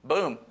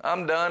 Boom,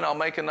 I'm done, I'll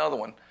make another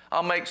one.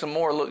 I'll make some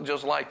more look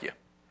just like you.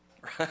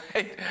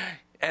 Right?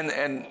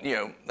 And you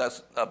know,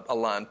 that's a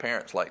line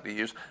parents like to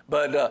use.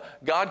 But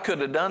God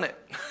could have done it.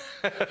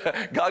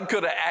 God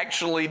could have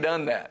actually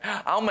done that.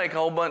 I'll make a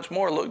whole bunch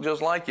more look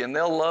just like you, and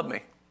they'll love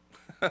me.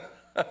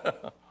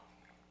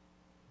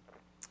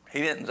 He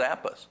didn't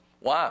zap us.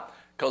 Why?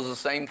 Because the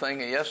same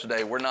thing as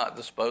yesterday, we're not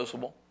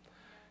disposable.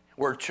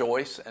 We're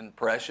choice and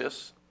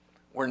precious.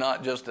 We're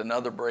not just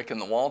another brick in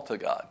the wall to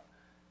God.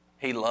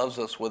 He loves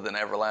us with an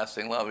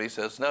everlasting love. He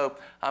says, no,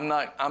 I'm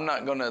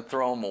not going to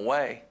throw them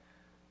away.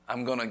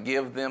 I'm going to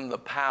give them the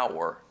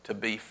power to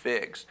be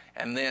fixed.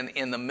 And then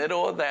in the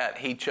middle of that,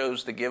 he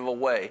chose to give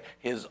away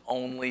his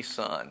only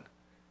son.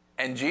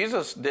 And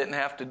Jesus didn't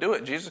have to do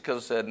it. Jesus could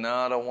have said, no,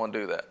 I don't want to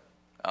do that.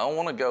 I don't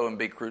want to go and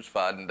be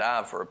crucified and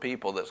die for a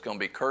people that's going to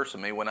be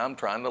cursing me when I'm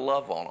trying to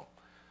love on them,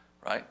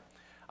 right?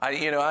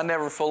 I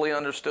never fully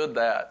understood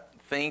that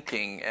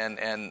thinking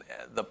and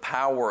the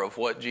power of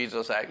what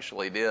Jesus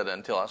actually did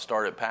until I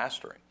started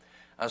pastoring.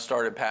 I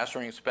started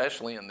pastoring,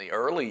 especially in the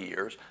early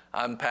years.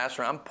 I'm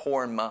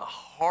pouring my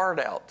heart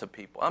out to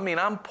people. I mean,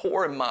 I'm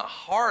pouring my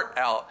heart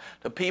out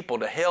to people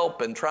to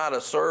help and try to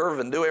serve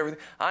and do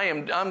everything.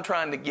 I'm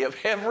trying to give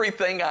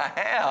everything I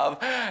have,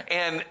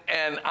 and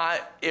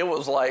it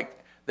was like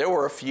there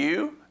were a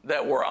few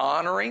that were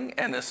honoring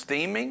and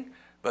esteeming,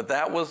 but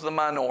that was the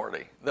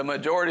minority. The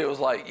majority was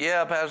like,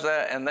 yeah, Pastor,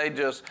 that, and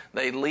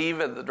they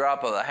leave at the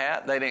drop of the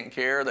hat. They didn't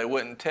care. They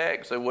wouldn't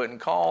text. They wouldn't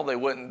call. They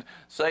wouldn't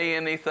say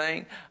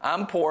anything.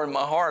 I'm pouring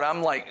my heart.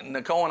 I'm like,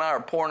 Nicole and I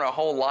are pouring our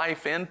whole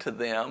life into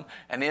them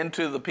and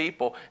into the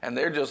people, and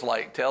they're just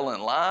like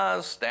telling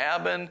lies,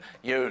 stabbing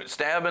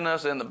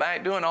us in the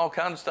back, doing all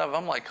kinds of stuff.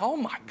 I'm like, oh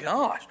my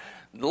gosh,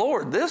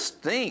 Lord, this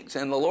stinks.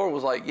 And the Lord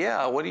was like,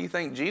 yeah, what do you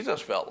think Jesus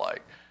felt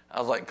like? I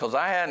was like, because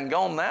I hadn't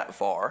gone that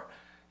far.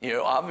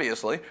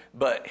 Obviously,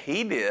 but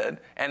he did.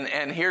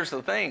 And here's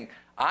the thing.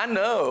 I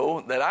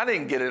know that I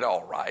didn't get it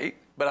all right,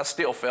 but I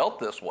still felt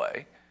this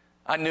way.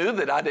 I knew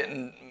that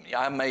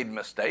I made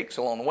mistakes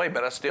along the way,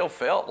 but I still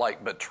felt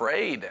like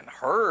betrayed and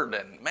hurt.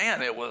 And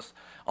man, it was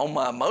on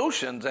my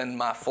emotions and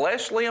my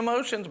fleshly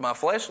emotions, my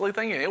fleshly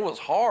thinking. It was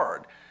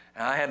hard.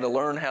 And I had to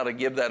learn how to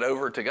give that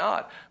over to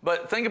God.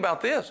 But think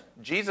about this.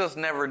 Jesus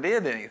never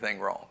did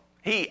anything wrong.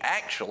 He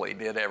actually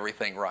did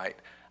everything right.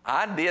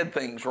 I did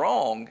things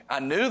wrong. I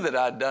knew that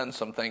I'd done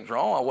some things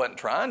wrong. I wasn't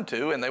trying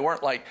to, and they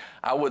weren't like,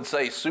 I would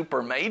say,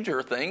 super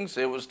major things.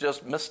 It was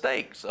just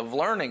mistakes of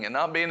learning and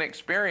not being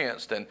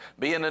experienced and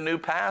being a new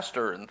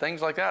pastor and things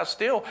like that. I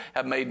still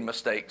have made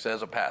mistakes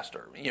as a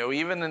pastor,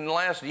 even in the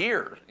last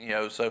year.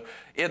 So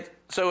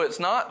it's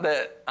not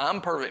that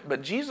I'm perfect,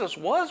 but Jesus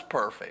was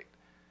perfect.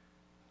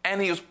 And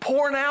he was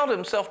pouring out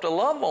himself to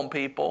love on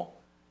people.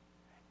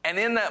 And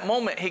in that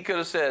moment, he could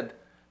have said,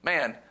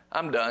 man,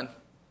 I'm done.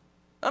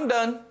 I'm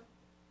done.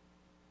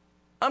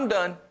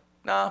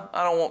 No,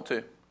 I don't want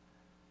to.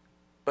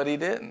 But he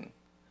didn't.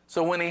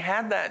 So when he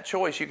had that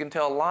choice, you can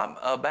tell a lot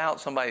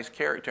about somebody's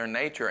character and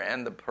nature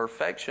and the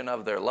perfection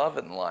of their love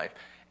in life,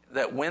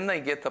 that when they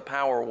get the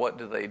power, what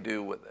do they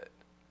do with it?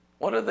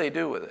 What do they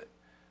do with it?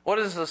 What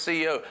does the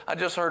CEO? I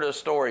just heard a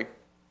story.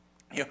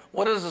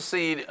 What does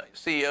the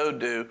CEO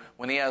do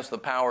when he has the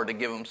power to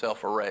give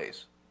himself a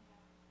raise?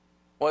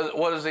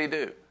 What does he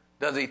do?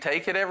 Does he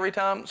take it every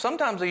time?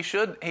 Sometimes he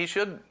should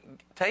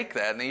take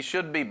that, and he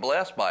should be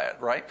blessed by it,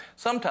 right?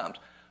 Sometimes.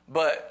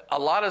 But a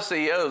lot of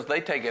CEOs,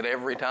 they take it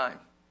every time.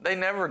 They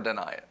never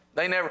deny it.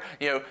 They never,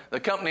 the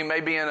company may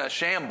be in a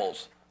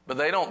shambles, but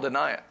they don't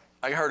deny it.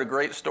 I heard a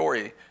great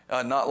story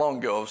not long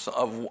ago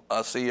of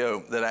a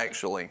CEO that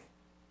actually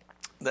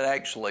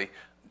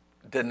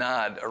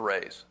denied a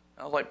raise.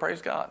 I was like,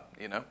 praise God,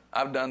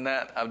 I've done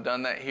that. I've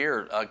done that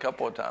here a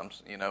couple of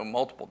times,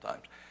 multiple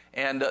times.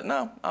 And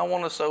no, I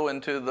want to sow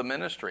into the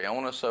ministry. I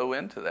want to sow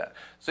into that.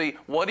 See,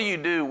 what do you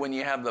do when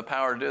you have the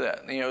power to do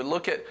that?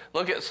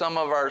 Look at some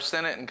of our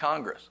Senate and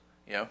Congress.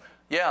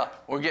 Yeah,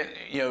 we're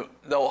getting,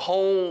 the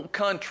whole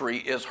country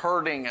is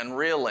hurting and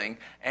reeling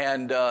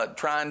and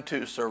trying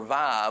to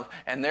survive,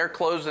 and they're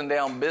closing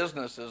down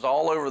businesses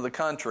all over the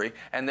country,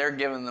 and they're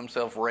giving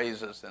themselves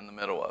raises in the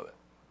middle of it.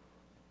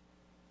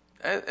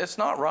 It's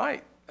not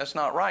right. That's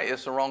not right.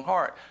 It's the wrong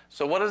heart.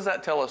 So what does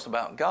that tell us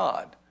about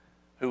God,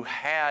 who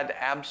had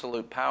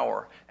absolute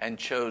power and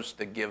chose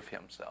to give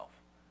himself?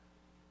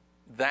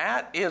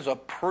 That is a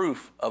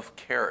proof of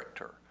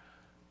character.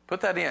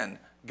 Put that in.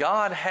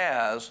 God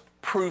has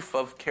proof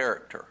of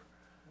character.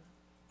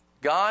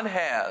 God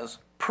has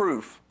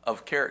proof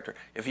of character.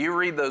 If you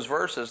read those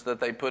verses that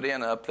they put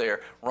in up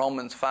there,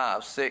 Romans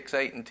 5, 6,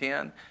 8, and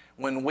 10,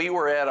 when we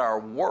were at our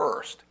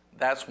worst,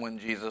 that's when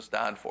Jesus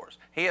died for us.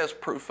 He has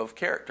proof of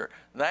character.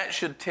 That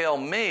should tell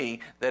me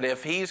that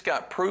if he's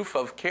got proof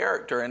of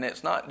character, and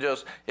it's not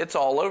just, it's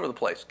all over the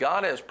place.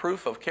 God has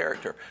proof of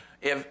character.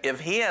 If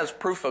he has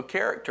proof of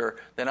character,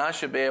 then I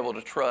should be able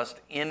to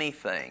trust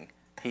anything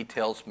he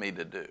tells me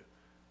to do.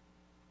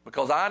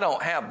 Because I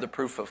don't have the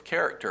proof of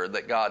character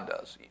that God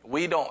does.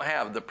 We don't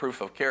have the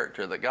proof of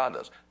character that God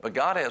does. But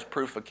God has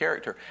proof of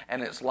character,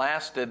 and it's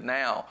lasted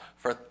now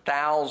for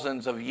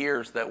thousands of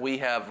years that we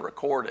have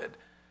recorded.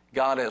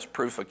 God has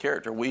proof of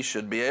character. We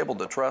should be able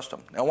to trust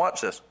him. Now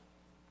watch this.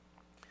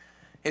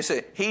 He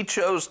said, he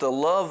chose to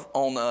love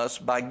on us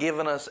by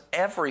giving us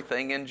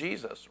everything in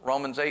Jesus.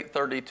 Romans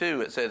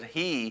 8:32, it says,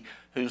 he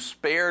who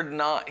spared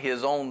not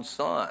his own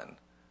son.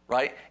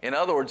 Right? In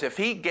other words, if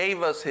he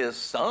gave us his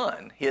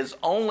son, his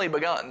only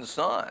begotten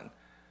son,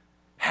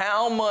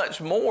 how much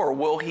more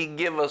will he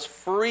give us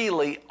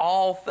freely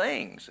all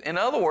things? In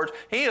other words,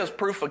 he has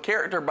proof of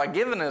character by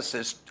giving us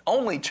his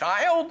only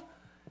child.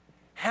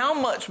 How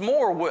much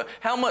more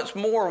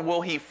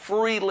will he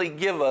freely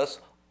give us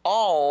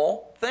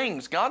all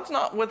things? God's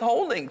not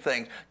withholding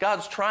things.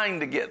 God's trying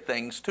to get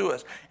things to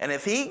us. And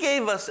if he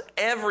gave us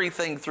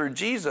everything through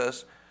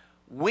Jesus,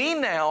 we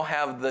now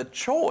have the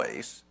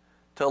choice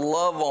to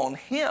love on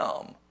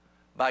him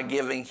by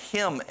giving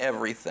him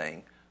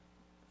everything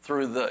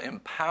through the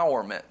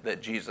empowerment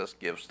that Jesus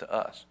gives to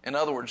us. In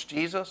other words,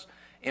 Jesus,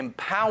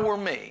 empower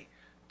me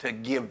to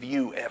give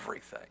you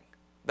everything.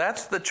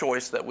 That's the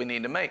choice that we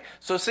need to make.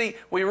 So see,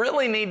 we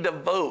really need to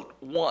vote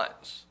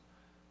once,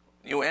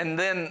 and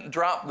then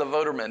drop the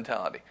voter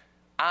mentality.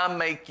 I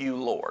make you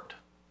Lord.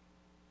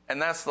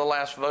 And that's the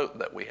last vote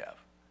that we have.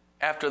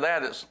 After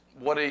that, it's,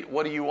 what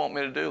do you want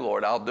me to do,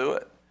 Lord? I'll do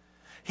it.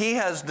 He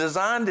has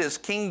designed his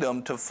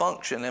kingdom to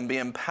function and be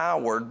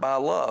empowered by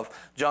love.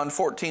 John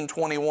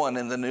 14:21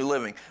 in the New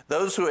Living.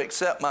 Those who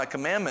accept my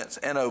commandments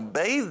and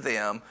obey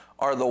them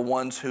are the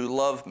ones who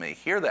love me.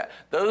 Hear that.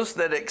 Those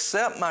that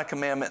accept my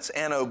commandments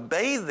and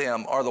obey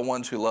them are the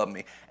ones who love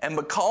me. And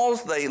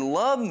because they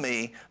love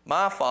me,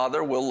 my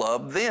Father will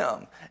love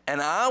them.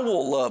 And I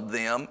will love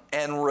them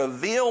and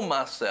reveal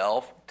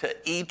myself to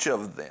each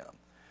of them.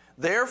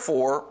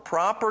 Therefore,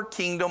 proper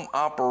kingdom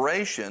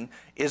operation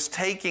is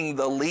taking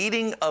the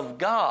leading of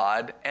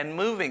God and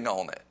moving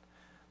on it.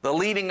 The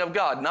leading of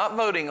God, not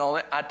voting on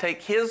it. I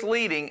take his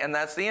leading, and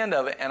that's the end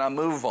of it, and I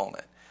move on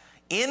it.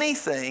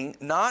 Anything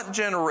not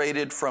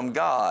generated from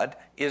God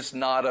is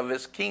not of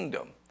his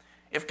kingdom.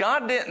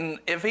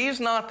 If he's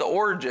not the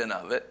origin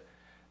of it,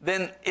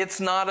 then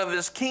it's not of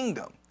his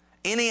kingdom.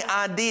 Any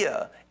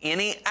idea,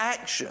 any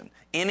action,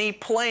 any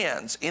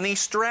plans, any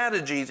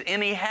strategies,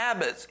 any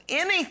habits,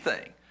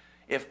 anything,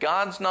 if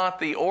God's not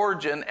the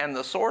origin and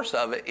the source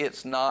of it,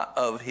 it's not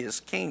of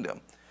his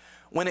kingdom.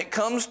 When it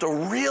comes to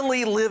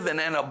really living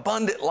an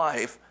abundant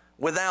life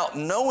without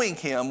knowing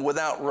him,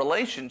 without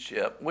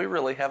relationship, we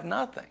really have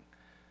nothing.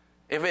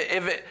 When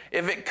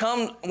it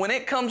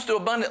comes to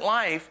abundant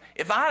life,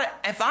 if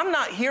I'm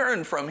not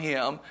hearing from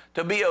him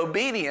to be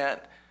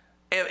obedient,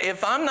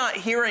 if I'm not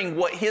hearing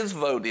what his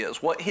vote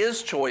is, what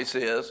his choice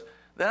is,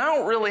 then I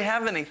don't really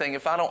have anything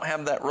if I don't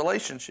have that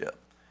relationship.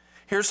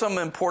 Here's some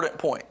important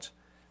points.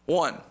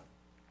 1,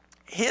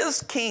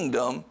 his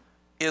kingdom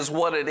is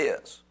what it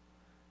is.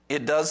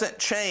 It doesn't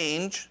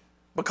change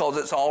because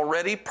it's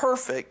already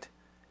perfect.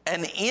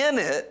 And in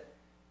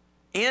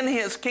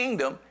his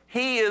kingdom,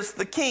 he is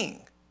the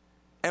king.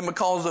 And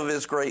because of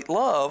his great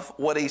love,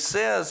 what he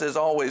says is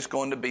always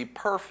going to be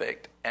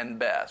perfect and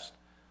best.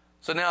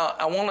 So now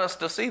I want us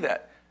to see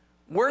that.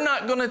 We're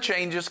not going to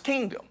change his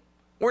kingdom.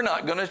 We're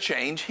not going to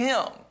change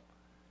him.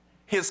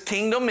 His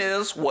kingdom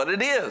is what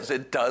it is.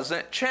 It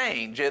doesn't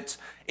change.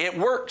 It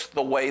works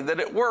the way that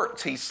it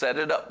works. He set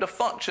it up to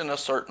function a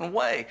certain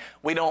way.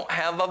 We don't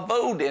have a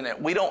vote in it.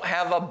 We don't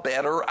have a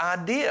better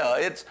idea.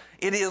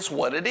 It is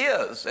what it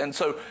is. And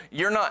so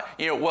you're not,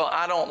 well,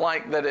 I don't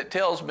like that it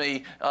tells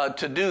me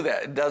to do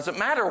that. It doesn't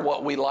matter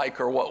what we like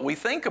or what we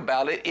think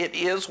about it. It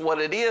is what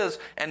it is.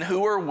 And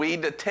who are we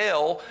to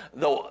tell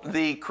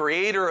the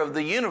creator of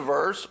the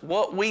universe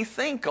what we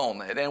think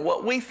on it and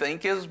what we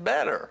think is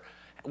better?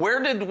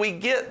 Where did we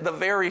get the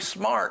very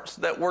smarts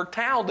that we're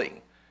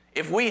touting?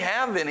 If we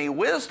have any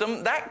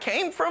wisdom, that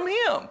came from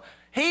him.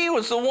 He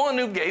was the one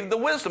who gave the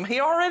wisdom. He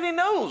already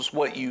knows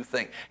what you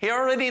think. He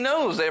already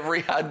knows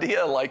every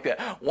idea like that.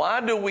 Why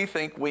do we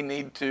think we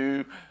need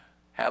to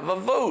have a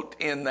vote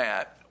in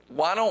that?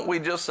 Why don't we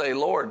just say,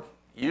 Lord,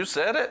 you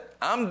said it,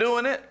 I'm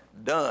doing it,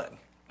 done.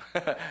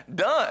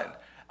 Done.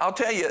 I'll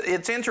tell you,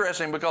 it's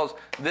interesting because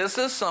this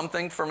is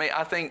something for me.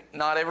 I think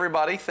not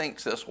everybody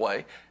thinks this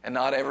way and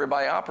not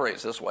everybody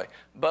operates this way.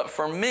 But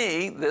for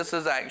me, this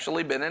has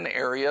actually been an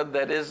area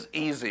that is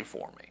easy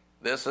for me.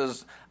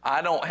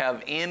 I don't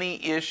have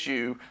any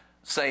issue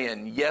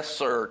saying yes,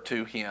 sir,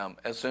 to him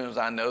as soon as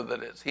I know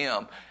that it's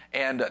him.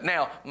 And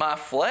now, my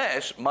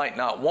flesh might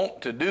not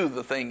want to do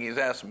the thing he's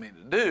asking me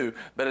to do,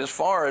 but as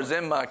far as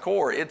in my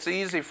core, it's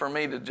easy for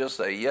me to just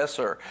say yes,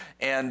 sir.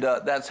 And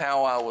that's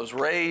how I was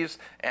raised,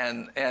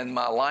 and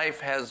my life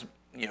has,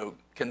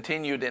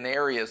 continued in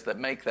areas that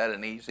make that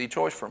an easy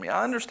choice for me.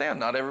 I understand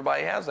not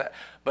everybody has that,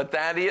 but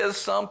that is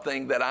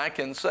something that I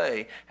can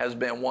say has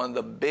been one of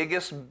the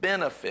biggest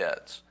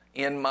benefits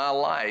in my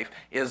life,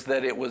 is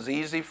that it was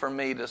easy for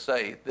me to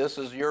say, this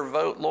is your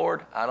vote,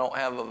 Lord. I don't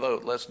have a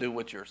vote. Let's do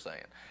what you're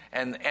saying.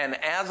 And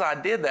as I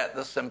did that,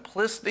 the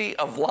simplicity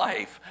of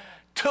life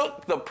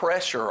took the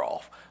pressure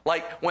off.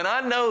 Like when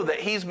I know that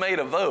he's made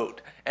a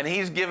vote and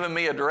he's given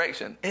me a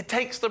direction, it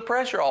takes the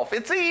pressure off.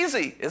 It's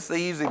easy. It's the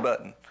easy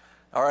button.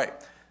 All right.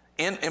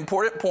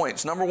 Important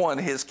points. Number one,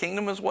 his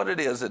kingdom is what it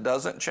is. It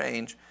doesn't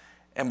change.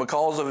 And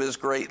because of his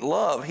great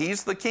love,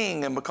 he's the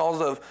king. And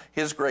because of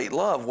his great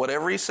love,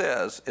 whatever he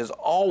says is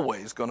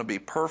always going to be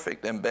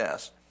perfect and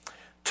best.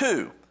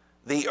 2,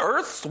 the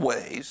earth's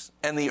ways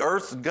and the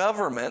earth's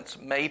governments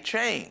may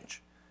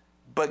change,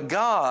 but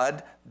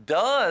God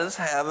does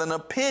have an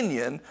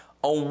opinion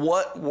on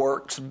what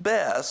works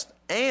best,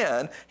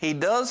 and he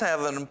does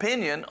have an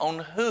opinion on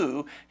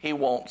who he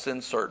wants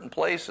in certain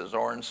places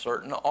or in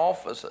certain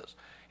offices.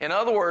 In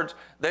other words,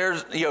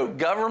 there's,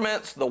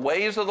 governments, the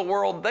ways of the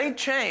world, they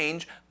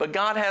change, but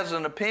God has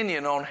an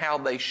opinion on how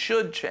they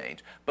should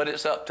change. But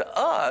it's up to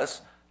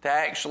us to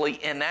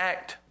actually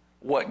enact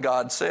what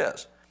God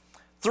says.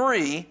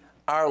 3,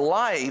 our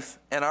life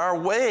and our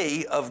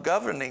way of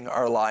governing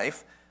our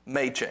life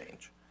may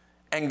change.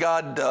 And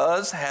God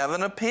does have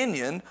an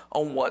opinion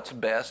on what's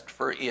best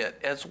for it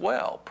as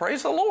well.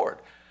 Praise the Lord.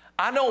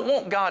 I don't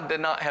want God to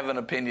not have an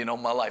opinion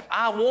on my life.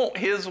 I want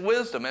his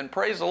wisdom. And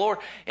praise the Lord.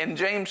 In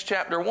James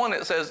chapter 1,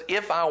 it says,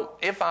 if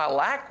I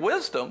lack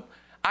wisdom,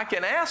 I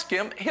can ask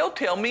him. He'll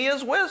tell me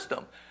his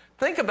wisdom.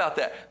 Think about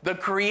that. The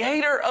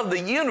creator of the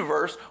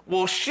universe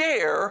will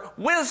share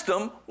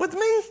wisdom with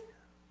me.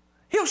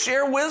 He'll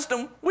share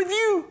wisdom with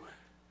you.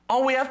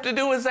 All we have to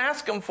do is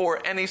ask him for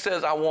it. And he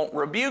says, I won't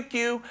rebuke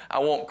you. I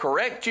won't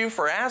correct you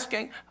for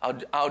asking.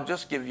 I'll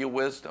just give you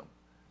wisdom.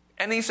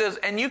 And he says,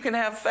 and you can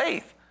have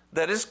faith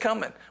that is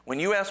coming. When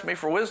you ask me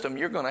for wisdom,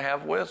 you're going to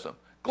have wisdom.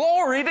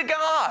 Glory to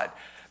God.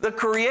 The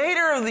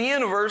creator of the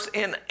universe,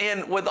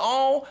 with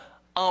all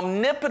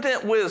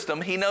omnipotent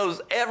wisdom, he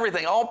knows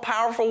everything, all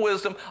powerful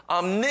wisdom,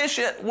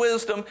 omniscient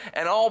wisdom,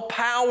 and all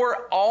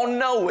power, all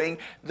knowing,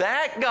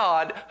 that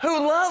God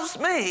who loves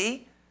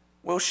me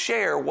will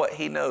share what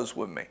he knows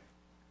with me.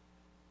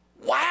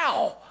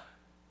 Wow.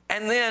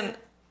 And then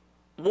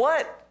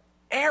what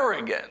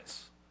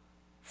arrogance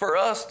for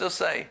us to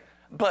say,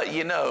 but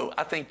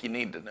I think you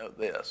need to know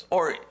this.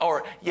 Or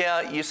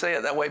yeah, you say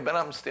it that way, but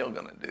I'm still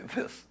going to do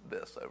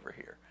this over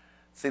here.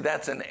 See,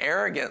 that's an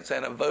arrogance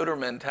and a voter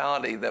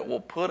mentality that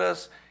will put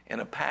us in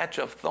a patch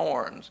of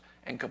thorns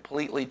and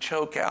completely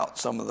choke out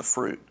some of the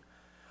fruit.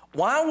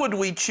 Why would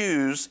we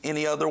choose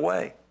any other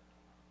way?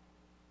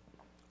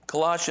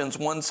 Colossians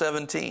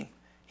 1:17,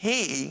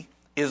 he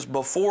is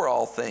before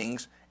all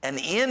things, and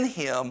in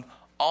him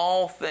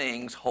all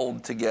things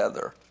hold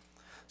together.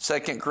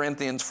 2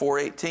 Corinthians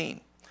 4:18,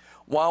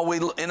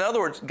 in other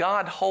words,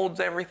 God holds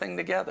everything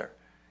together.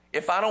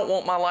 If I don't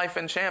want my life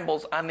in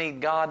shambles, I need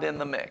God in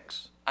the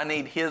mix. I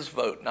need his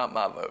vote, not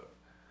my vote.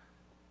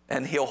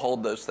 And he'll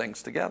hold those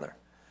things together.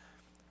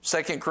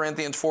 2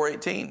 Corinthians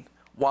 4:18,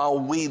 while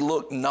we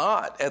look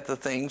not at the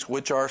things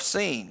which are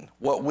seen,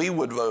 what we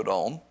would vote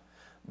on,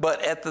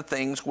 but at the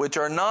things which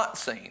are not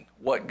seen,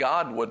 what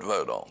God would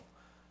vote on.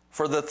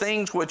 For the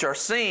things which are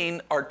seen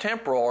are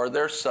temporal, or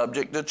they're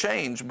subject to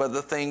change, but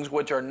the things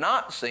which are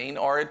not seen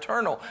are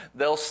eternal.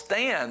 They'll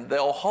stand,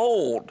 they'll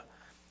hold.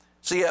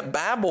 See, at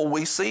Babel,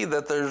 we see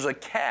that there's a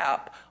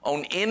cap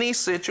on any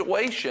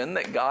situation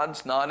that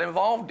God's not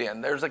involved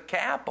in. There's a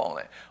cap on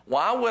it.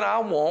 Why would I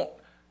want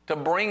to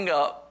bring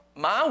up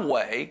my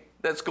way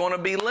that's going to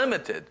be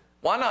limited?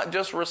 Why not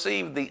just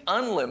receive the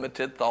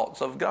unlimited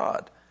thoughts of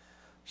God?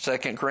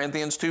 2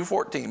 Corinthians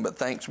 2:14, but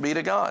thanks be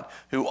to God,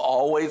 who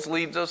always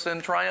leads us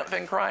in triumph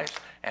in Christ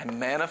and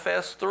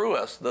manifests through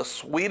us the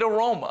sweet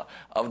aroma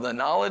of the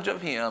knowledge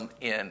of him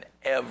in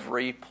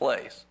every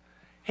place.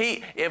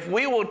 If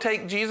we will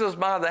take Jesus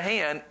by the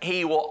hand,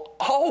 he will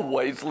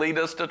always lead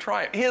us to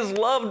triumph. His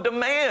love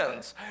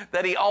demands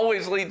that he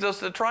always leads us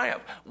to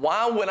triumph.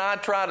 Why would I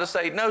try to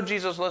say, no,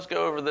 Jesus, let's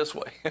go over this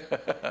way?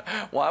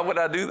 Why would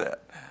I do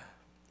that?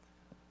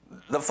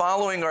 The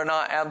following are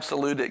not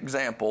absolute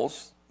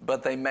examples,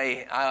 but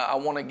I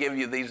want to give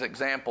you these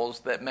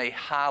examples that may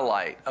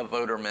highlight a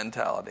voter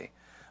mentality.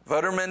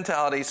 Voter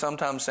mentality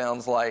sometimes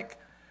sounds like,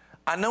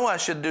 I know I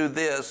should do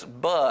this,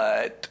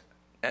 but,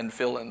 and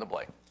fill in the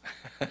blank.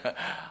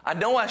 I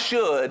know I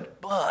should,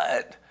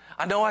 but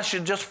I know I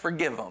should just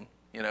forgive them,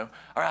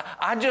 Or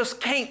I just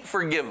can't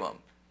forgive them.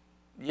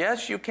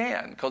 Yes, you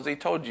can, because he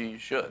told you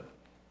should.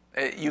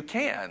 You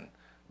can.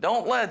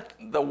 Don't let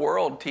the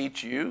world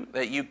teach you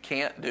that you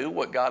can't do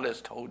what God has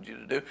told you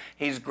to do.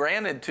 He's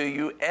granted to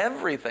you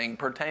everything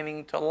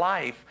pertaining to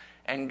life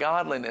and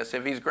godliness.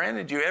 If he's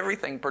granted you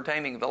everything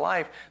pertaining to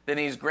life, then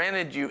he's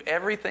granted you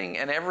everything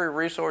and every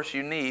resource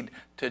you need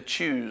to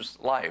choose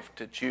life,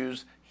 to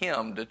choose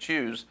him, to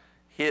choose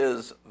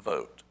his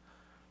vote.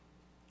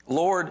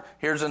 Lord,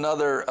 here's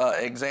another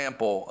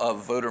example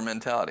of voter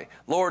mentality.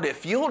 Lord,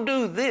 if you'll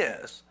do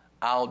this,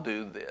 I'll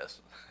do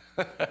this.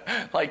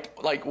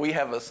 like we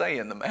have a say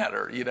in the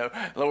matter,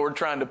 We're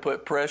trying to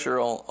put pressure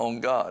on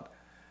God.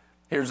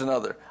 Here's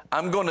another.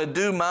 I'm going to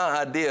do my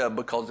idea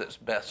because it's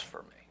best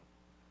for me.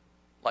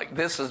 Like,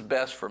 this is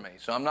best for me,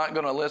 so I'm not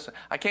going to listen.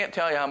 I can't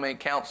tell you how many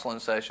counseling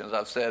sessions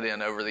I've sat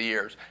in over the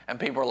years, and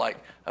people are like,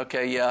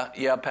 okay,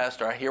 yeah,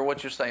 Pastor, I hear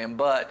what you're saying,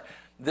 but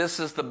this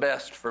is the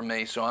best for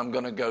me, so I'm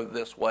going to go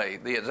this way.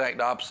 The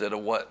exact opposite of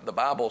what the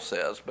Bible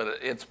says, but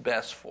it's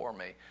best for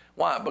me.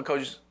 Why?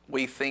 Because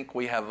we think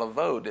we have a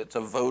vote. It's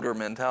a voter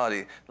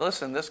mentality.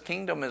 Listen, this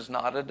kingdom is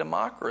not a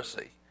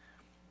democracy.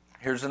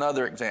 Here's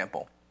another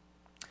example.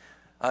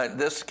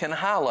 This can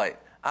highlight,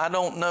 I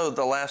don't know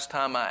the last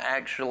time I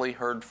actually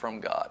heard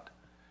from God.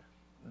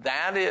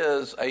 That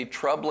is a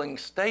troubling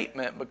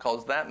statement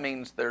because that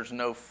means there's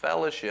no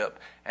fellowship,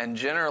 and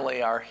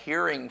generally our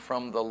hearing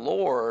from the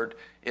Lord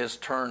is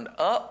turned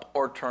up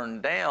or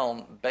turned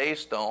down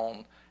based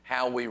on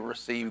how we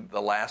received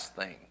the last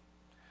thing.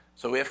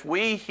 So if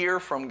we hear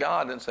from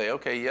God and say,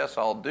 okay, yes,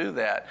 I'll do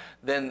that,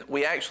 then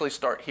we actually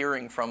start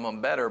hearing from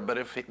Him better. But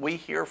if we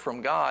hear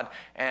from God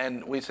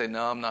and we say,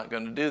 no, I'm not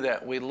going to do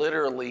that, we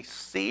literally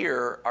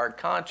sear our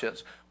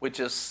conscience, which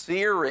is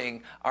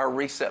searing our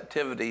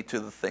receptivity to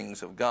the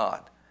things of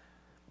God.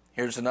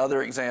 Here's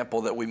another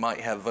example that we might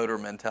have voter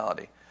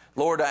mentality.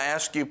 Lord, I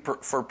ask you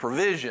for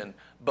provision,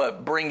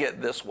 but bring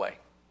it this way.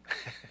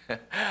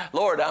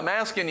 Lord, I'm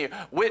asking you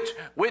which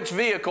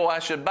vehicle I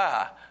should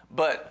buy,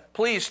 but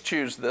please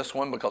choose this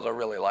one because I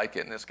really like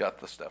it and it's got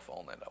the stuff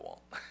on it I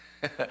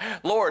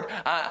want. Lord,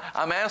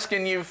 I'm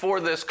asking you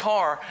for this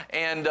car,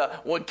 and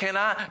can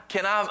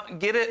I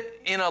get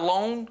it in a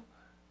loan?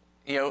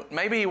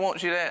 Maybe He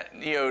wants you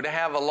to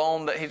have a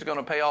loan that He's going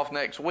to pay off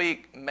next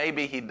week.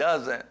 Maybe He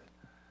doesn't.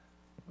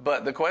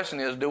 But the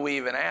question is, do we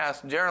even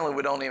ask? Generally,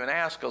 we don't even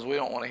ask because we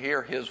don't want to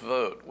hear His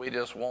vote. We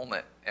just want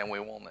it, and we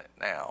want it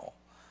now.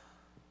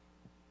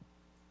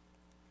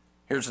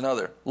 Here's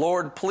another.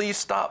 Lord, please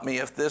stop me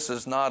if this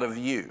is not of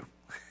you.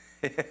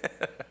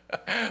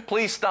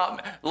 Please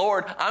stop me.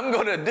 Lord, I'm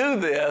going to do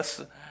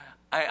this.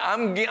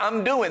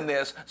 I'm doing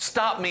this.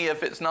 Stop me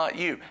if it's not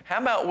you. How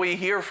about we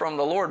hear from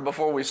the Lord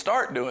before we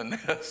start doing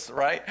this,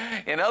 right?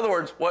 In other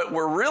words, what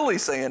we're really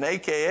saying,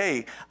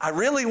 AKA, I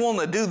really want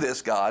to do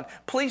this, God.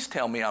 Please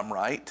tell me I'm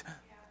right.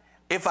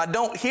 If I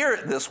don't hear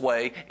it this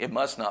way, it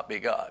must not be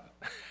God.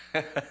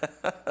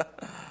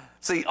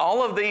 See,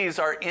 all of these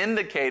are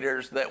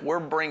indicators that we're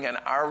bringing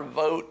our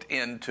vote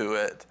into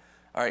it.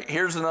 All right,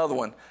 here's another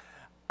one.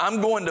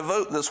 I'm going to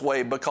vote this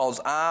way because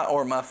I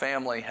or my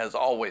family has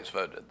always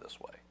voted this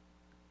way.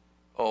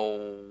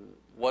 Oh,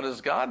 what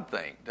does God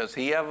think? Does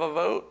He have a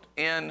vote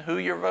in who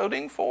you're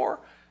voting for?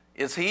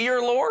 Is He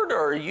your Lord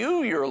or are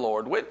you your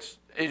Lord? Which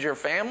is your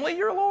family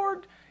your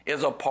Lord?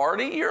 Is a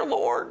party your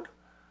Lord?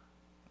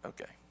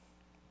 Okay.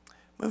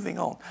 Moving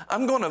on.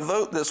 I'm going to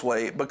vote this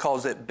way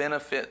because it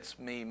benefits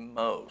me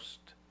most.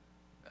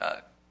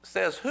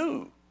 Says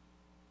who?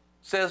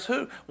 Says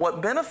who?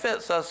 What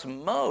benefits us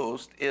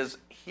most is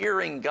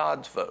hearing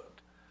God's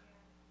vote.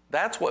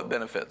 That's what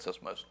benefits us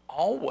most.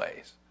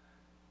 Always.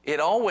 It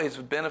always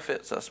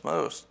benefits us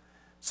most.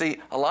 See,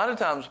 a lot of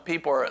times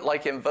people are,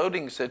 like in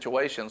voting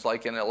situations,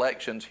 like in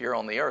elections here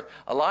on the earth,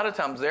 a lot of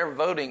times they're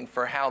voting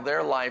for how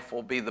their life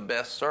will be the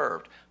best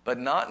served, but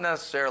not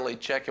necessarily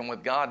checking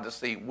with God to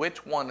see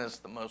which one is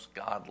the most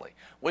godly,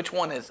 which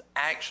one is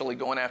actually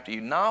going after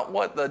you. Not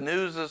what the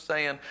news is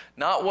saying,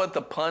 not what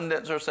the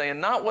pundits are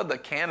saying, not what the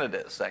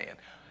candidate's saying.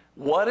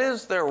 What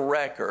is their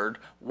record?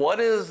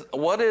 What is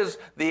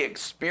the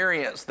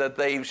experience that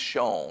they've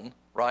shown?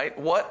 Right?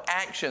 What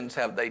actions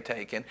have they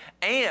taken?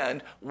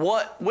 And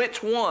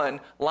which one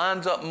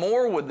lines up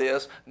more with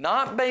this,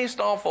 not based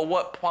off of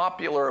what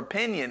popular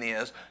opinion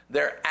is,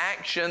 their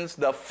actions,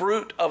 the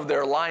fruit of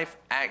their life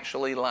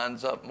actually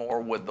lines up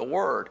more with the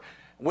Word.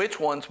 Which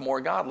one's more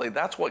godly?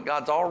 That's what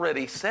God's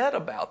already said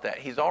about that.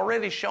 He's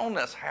already shown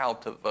us how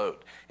to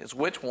vote. It's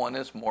which one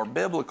is more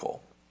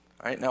biblical.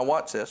 All right, now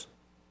watch this.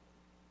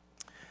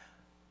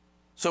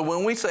 So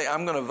when we say,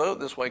 I'm going to vote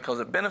this way because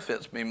it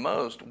benefits me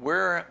most,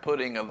 we're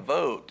putting a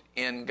vote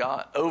in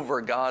God over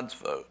God's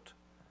vote.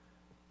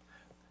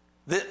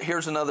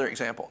 Here's another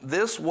example.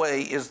 This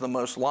way is the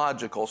most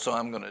logical, so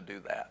I'm going to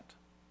do that.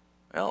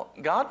 Well,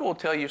 God will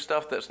tell you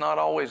stuff that's not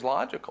always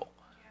logical.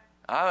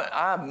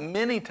 I've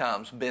many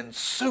times been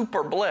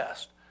super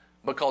blessed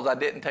because I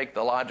didn't take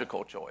the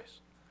logical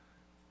choice.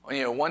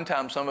 One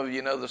time, some of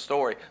you know the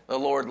story, the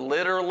Lord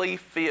literally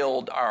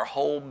filled our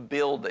whole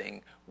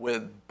building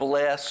with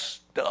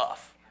blessed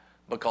stuff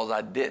because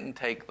I didn't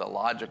take the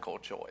logical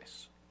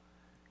choice.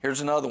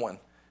 Here's another one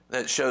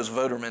that shows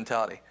voter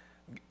mentality.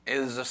 It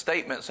is a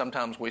statement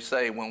sometimes we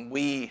say when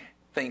we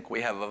think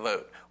we have a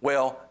vote.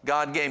 Well,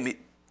 God gave me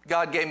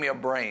a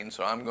brain,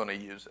 so I'm going to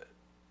use it.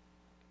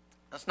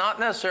 That's not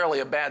necessarily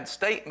a bad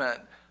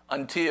statement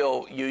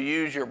until you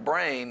use your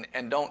brain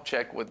and don't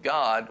check with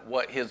God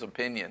what His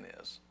opinion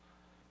is.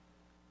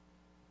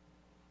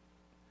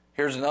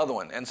 Here's another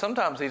one. And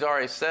sometimes He's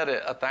already said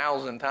it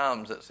 1,000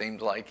 times, it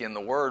seems like, in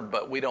the Word,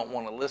 but we don't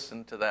want to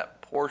listen to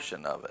that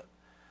portion of it.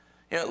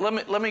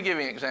 Let me give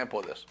you an example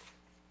of this.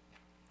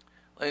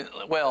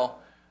 Well,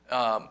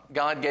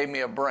 God gave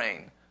me a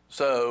brain,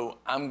 so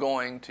I'm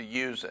going to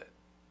use it.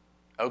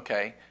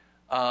 Okay.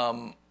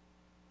 I'm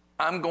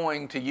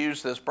going to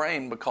use this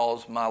brain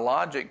because my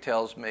logic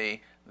tells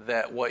me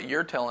that what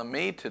you're telling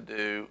me to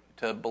do,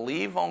 to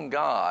believe on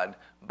God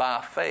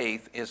by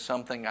faith, is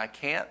something I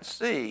can't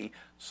see.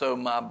 So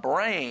my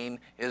brain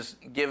is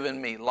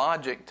giving me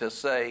logic to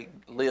say,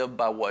 live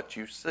by what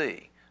you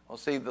see. Well,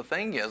 see, the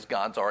thing is,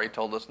 God's already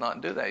told us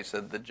not to do that. He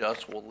said the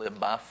just will live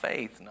by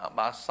faith, not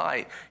by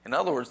sight. In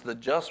other words, the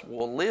just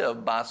will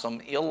live by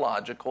some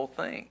illogical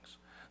things.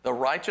 The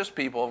righteous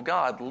people of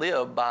God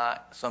live by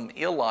some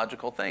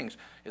illogical things.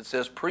 It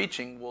says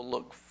preaching will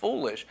look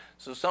foolish.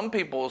 So some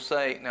people will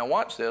say, now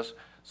watch this,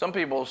 some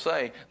people will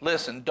say,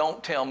 listen,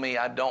 don't tell me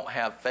I don't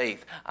have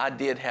faith. I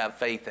did have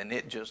faith and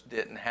it just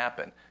didn't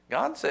happen.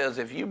 God says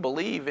if you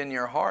believe in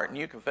your heart and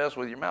you confess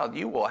with your mouth,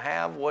 you will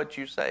have what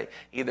you say.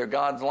 Either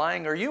God's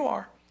lying or you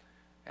are.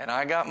 And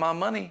I got my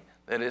money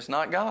that it's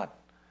not God.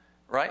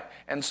 Right?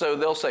 And so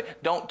they'll say,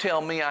 don't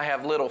tell me I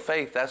have little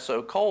faith. That's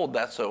so cold.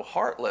 That's so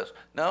heartless.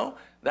 No,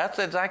 that's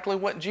exactly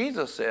what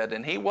Jesus said.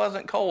 And he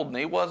wasn't cold and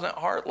he wasn't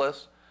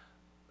heartless.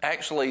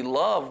 Actually,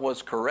 love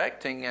was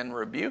correcting and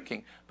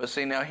rebuking. But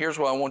see, now here's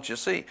what I want you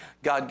to see.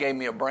 God gave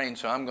me a brain,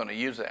 so I'm going to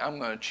use it. I'm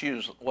going to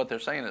choose, what they're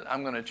saying is,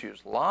 I'm going to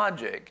choose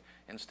logic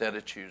instead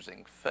of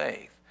choosing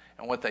faith.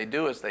 And what they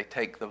do is they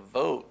take the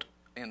vote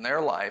in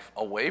their life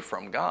away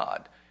from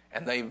God,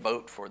 and they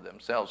vote for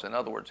themselves. In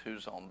other words,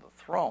 who's on the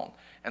throne.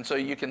 And so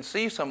you can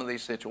see some of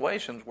these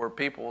situations where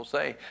people will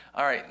say,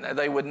 all right,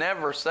 they would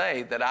never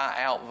say that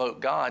I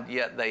outvote God,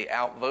 yet they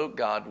outvote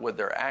God with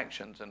their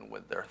actions and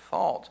with their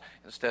thoughts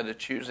instead of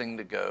choosing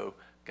to go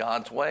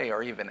God's way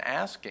or even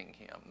asking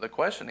him. The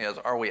question is,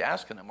 are we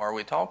asking him? Are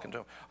we talking to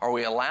him? Are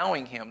we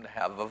allowing him to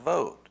have a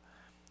vote?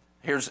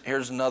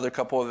 Here's another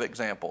couple of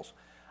examples.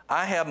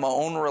 I have my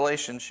own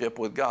relationship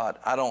with God.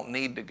 I don't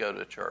need to go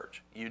to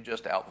church. You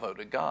just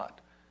outvoted God.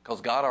 Because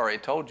God already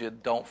told you,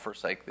 don't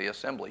forsake the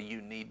assembly.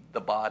 You need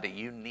the body.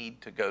 You need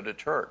to go to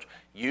church.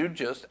 You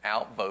just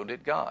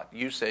outvoted God.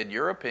 You said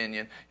your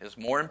opinion is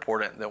more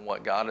important than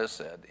what God has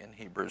said in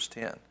Hebrews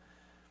 10.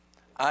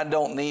 I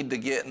don't need to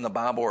get in the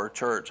Bible or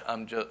church.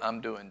 I'm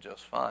doing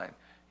just fine.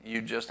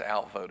 You just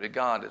outvoted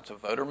God. It's a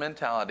voter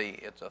mentality.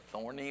 It's a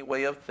thorny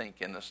way of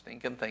thinking, a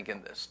stinking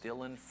thinking that's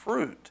still in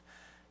fruit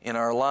in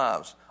our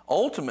lives.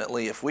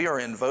 Ultimately, if we are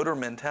in voter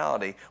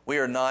mentality, we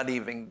are not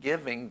even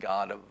giving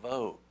God a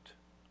vote.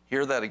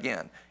 Hear that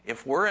again.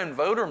 If we're in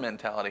voter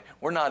mentality,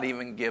 we're not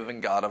even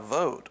giving God a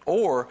vote.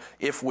 Or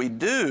if we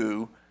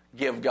do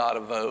give God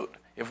a vote,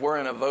 if we're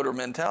in a voter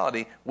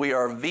mentality, we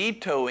are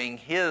vetoing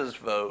his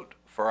vote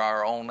for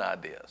our own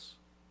ideas.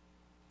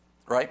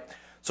 Right?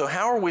 So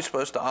how are we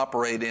supposed to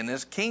operate in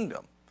his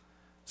kingdom?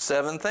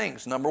 7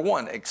 things. Number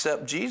 1,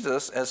 accept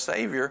Jesus as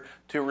Savior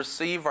to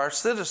receive our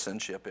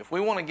citizenship. If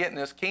we want to get in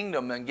his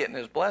kingdom and get in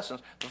his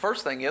blessings, the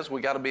first thing is we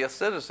got to be a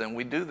citizen.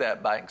 We do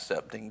that by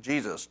accepting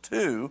Jesus.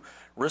 2,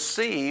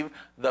 receive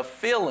the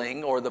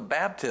filling or the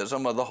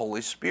baptism of the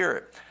Holy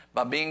Spirit.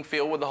 By being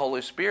filled with the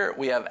Holy Spirit,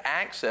 we have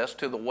access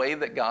to the way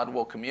that God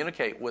will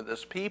communicate with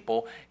his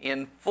people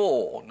in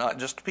full, not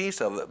just a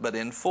piece of it, but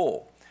in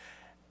full.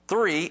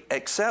 3,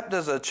 accept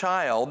as a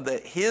child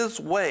that his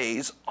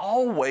ways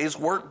always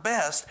work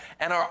best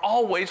and are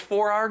always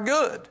for our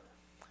good.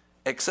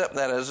 Accept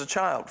that as a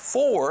child.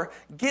 4,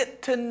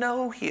 get to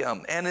know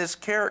him and his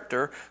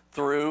character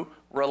through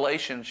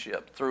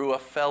relationship, through a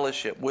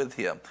fellowship with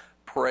him.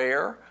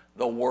 Prayer,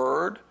 the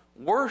word,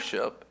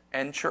 worship,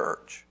 and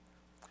church.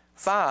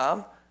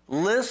 5,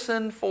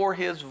 listen for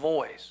his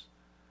voice.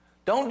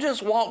 Don't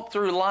just walk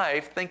through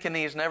life thinking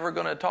he's never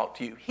going to talk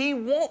to you. He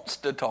wants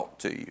to talk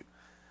to you.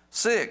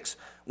 6,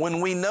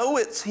 when we know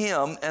it's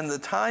him and the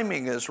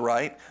timing is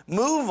right,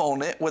 move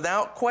on it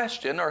without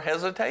question or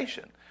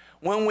hesitation.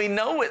 When we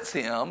know it's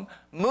him,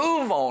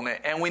 move on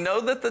it, and we know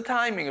that the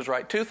timing is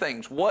right. 2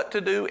 things, what to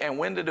do and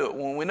when to do it.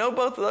 When we know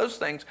both of those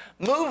things,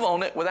 move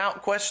on it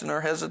without question or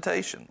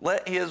hesitation.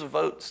 Let his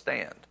vote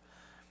stand.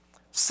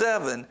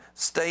 7,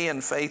 stay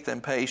in faith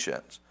and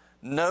patience.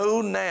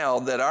 Know now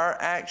that our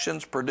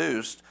actions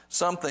produced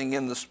something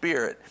in the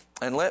Spirit,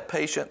 and let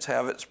patience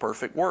have its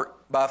perfect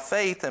work. By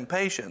faith and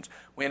patience,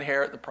 we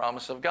inherit the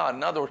promise of God.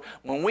 In other words,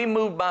 when we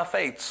move by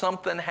faith,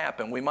 something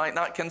happened. We might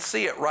not can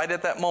see it right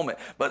at that moment,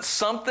 but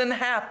something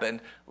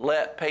happened.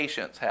 Let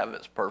patience have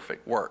its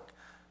perfect work.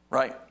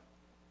 Right?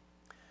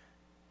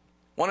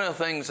 One of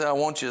the things that I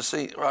want you to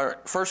see,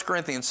 1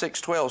 Corinthians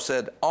 6:12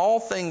 said, all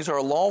things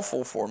are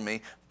lawful for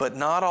me, but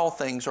not all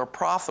things are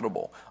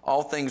profitable.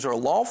 All things are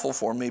lawful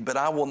for me, but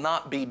I will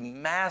not be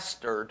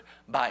mastered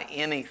by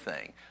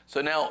anything. So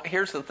now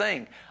here's the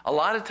thing. A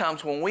lot of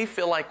times when we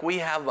feel like we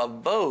have a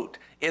vote,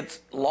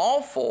 it's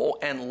lawful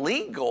and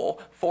legal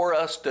for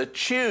us to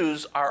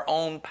choose our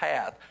own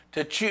path,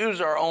 to choose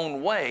our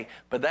own way,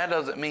 but that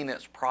doesn't mean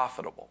it's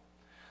profitable.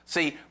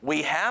 See,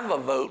 we have a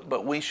vote,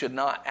 but we should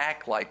not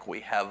act like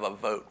we have a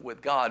vote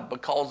with God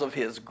because of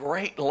His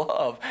great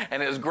love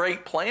and His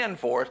great plan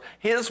for us.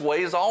 His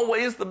way is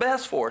always the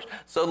best for us.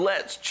 So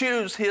let's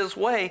choose His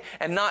way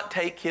and not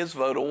take His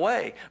vote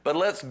away. But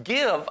let's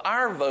give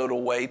our vote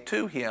away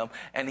to Him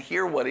and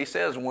hear what He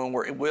says. When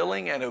we're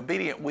willing and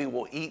obedient, we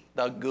will eat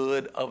the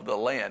good of the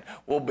land.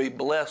 We'll be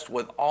blessed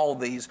with all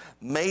these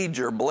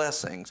major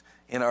blessings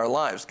in our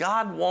lives.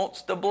 God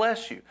wants to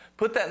bless you.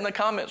 Put that in the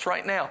comments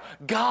right now.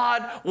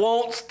 God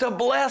wants to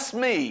bless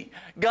me.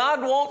 God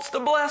wants to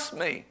bless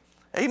me.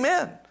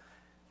 Amen.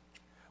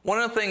 One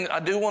of the things, I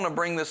do want to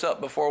bring this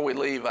up before we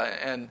leave,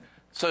 and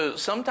so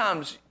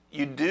sometimes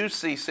you do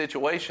see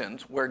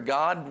situations where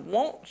God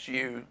wants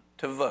you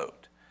to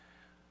vote.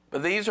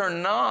 But these are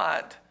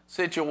not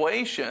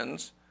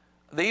situations,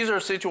 these are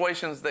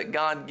situations that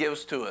God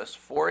gives to us.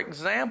 For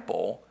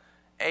example,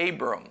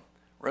 Abram.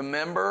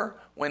 Remember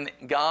when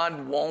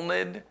God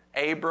wanted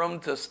Abram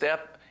to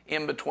step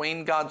in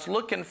between? God's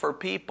looking for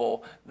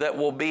people that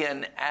will be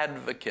an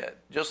advocate,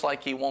 just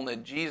like He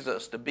wanted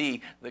Jesus to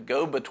be the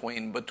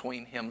go-between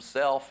between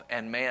Himself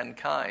and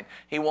mankind.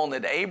 He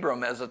wanted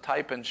Abram as a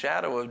type and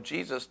shadow of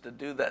Jesus to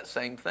do that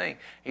same thing.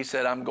 He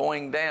said, I'm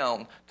going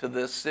down to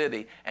this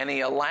city. And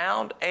He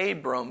allowed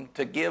Abram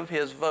to give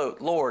his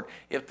vote. Lord,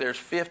 if there's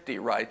 50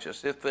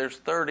 righteous, if there's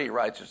 30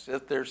 righteous,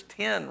 if there's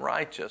 10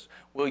 righteous,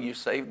 will you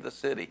save the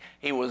city?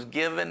 He was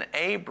given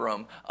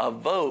Abram a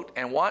vote.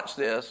 And watch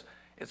this.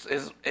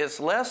 It's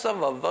less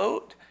of a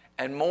vote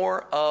and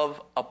more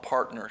of a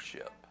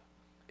partnership.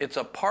 It's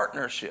a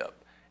partnership.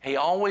 He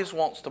always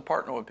wants to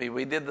partner with people.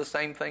 He did the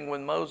same thing with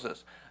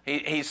Moses.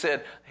 He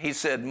said,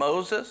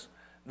 Moses,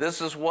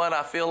 this is what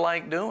I feel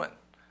like doing.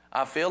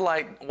 I feel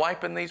like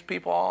wiping these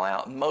people all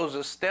out. And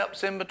Moses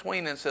steps in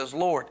between and says,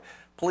 Lord,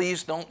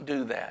 please don't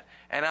do that.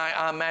 And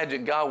I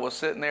imagine God was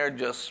sitting there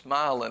just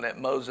smiling at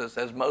Moses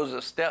as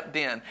Moses stepped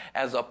in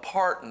as a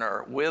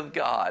partner with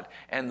God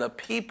and the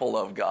people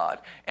of God.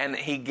 And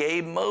He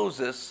gave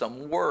Moses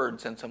some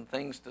words and some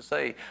things to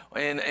say.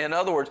 In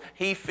other words,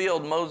 He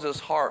filled Moses'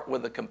 heart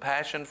with a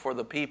compassion for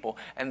the people.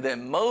 And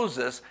then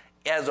Moses,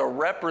 as a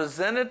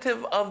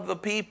representative of the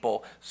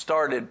people,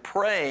 started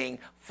praying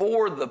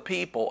for the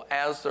people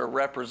as their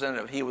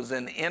representative. He was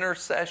in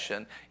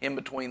intercession in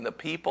between the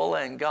people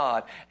and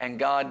God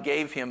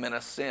gave him, in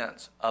a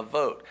sense, a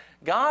vote.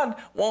 God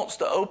wants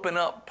to open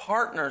up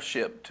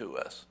partnership to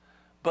us.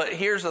 But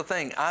here's the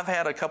thing. I've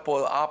had a couple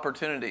of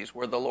opportunities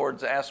where the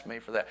Lord's asked me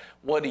for that.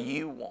 What do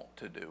you want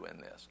to do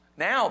in this?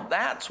 Now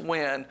that's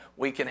when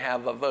we can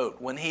have a vote,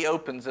 when He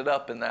opens it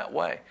up in that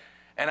way.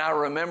 And I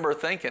remember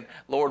thinking,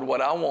 Lord, what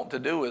I want to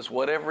do is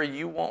whatever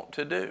you want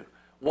to do.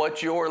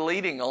 What you're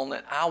leading on,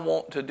 it, I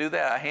want to do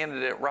that. I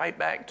handed it right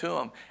back to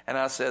Him. And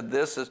I said,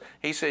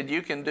 He said,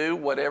 you can do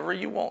whatever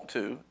you want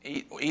to.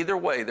 Either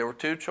way, there were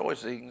two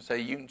choices. He can say,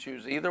 you can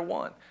choose either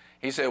one.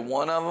 He said,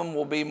 one of them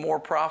will be more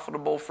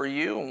profitable for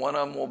you, and one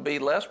of them will be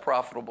less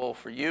profitable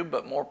for you,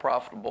 but more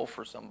profitable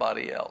for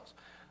somebody else.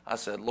 I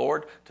said,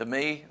 Lord, to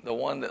me, the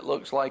one that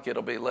looks like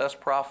it'll be less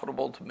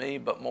profitable to me,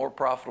 but more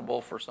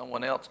profitable for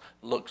someone else,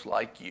 looks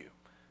like you.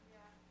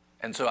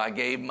 And so I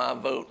gave my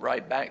vote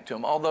right back to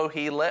Him, although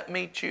He let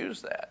me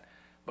choose that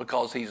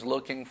because He's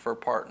looking for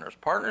partners.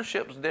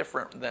 Partnership's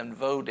different than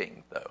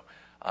voting, though.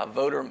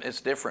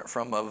 It's different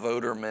from a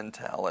voter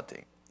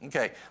mentality.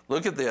 Okay,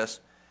 look at this.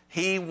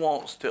 He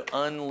wants to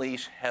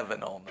unleash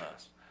heaven on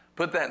us.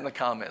 Put that in the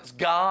comments.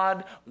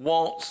 God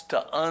wants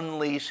to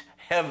unleash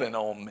heaven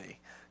on me.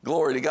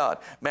 Glory to God.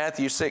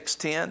 Matthew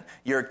 6:10,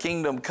 your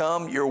kingdom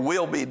come, your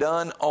will be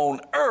done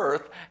on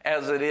earth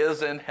as it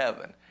is in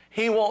heaven.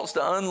 He wants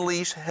to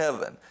unleash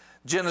heaven.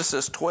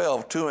 Genesis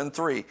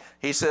 12:2-3,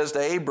 He says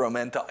to Abram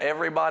and to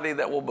everybody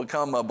that will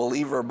become a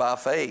believer by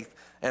faith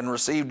and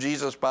receive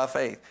Jesus by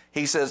faith,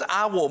 He says,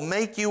 I will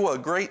make you a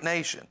great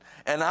nation,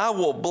 and I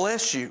will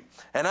bless you,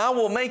 and I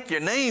will make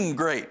your name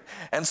great,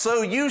 and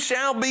so you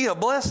shall be a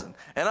blessing,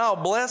 and I'll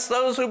bless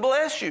those who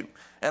bless you.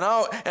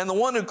 And the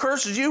one who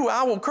curses you,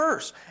 I will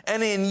curse.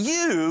 And in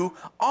you,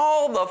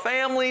 all the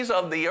families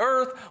of the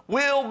earth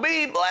will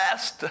be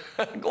blessed.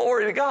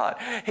 Glory to God.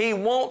 He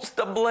wants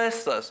to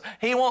bless us.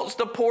 He wants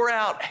to pour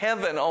out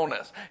heaven on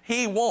us.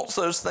 He wants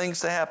those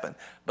things to happen.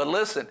 But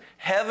listen,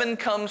 heaven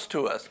comes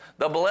to us.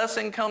 The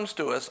blessing comes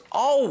to us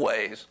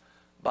always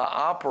by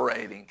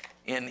operating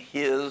in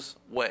His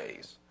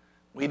ways.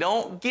 We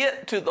don't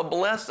get to the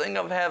blessing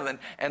of heaven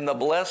and the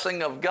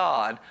blessing of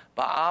God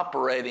by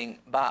operating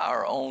by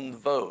our own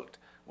vote.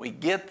 We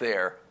get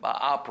there by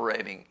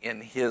operating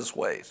in His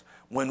ways.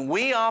 When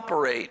we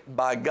operate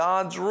by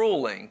God's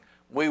ruling,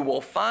 we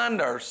will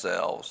find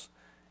ourselves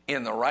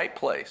in the right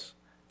place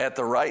at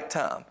the right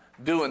time,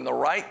 doing the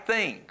right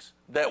things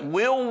that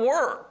will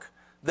work,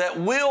 that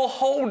will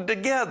hold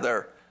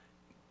together,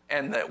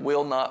 and that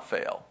will not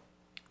fail.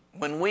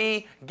 When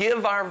we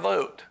give our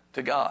vote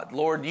to God,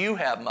 Lord, you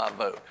have my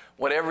vote.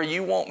 Whatever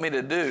you want me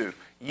to do,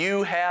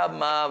 you have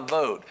my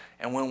vote.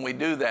 And when we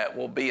do that,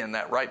 we'll be in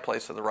that right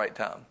place at the right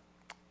time.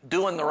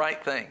 doing the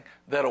right thing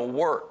that'll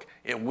work.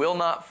 It will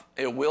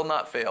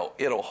not fail.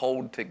 It'll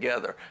hold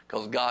together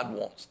because God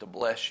wants to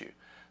bless you.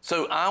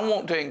 So I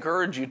want to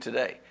encourage you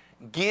today.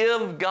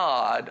 Give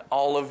God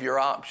all of your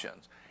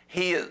options.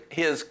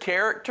 His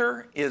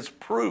character is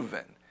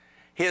proven.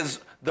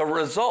 The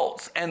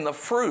results and the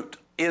fruit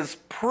is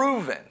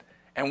proven.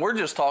 And we're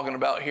just talking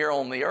about here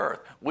on the earth.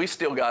 We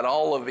still got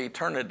all of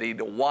eternity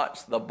to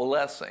watch the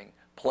blessing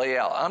play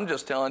out. I'm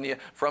just telling you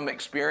from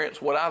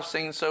experience what I've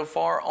seen so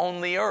far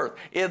on the earth.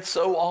 It's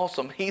so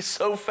awesome. He's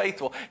so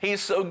faithful.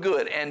 He's so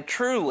good. And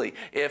truly,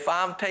 if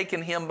I've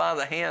taken him by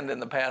the hand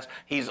in the past,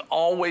 he's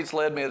always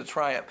led me to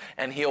triumph,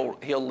 and he'll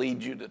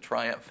lead you to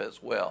triumph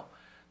as well.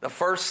 The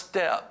first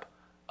step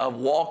of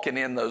walking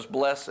in those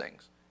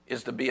blessings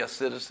is to be a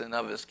citizen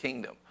of his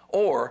kingdom.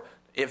 Or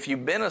if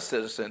you've been a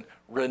citizen,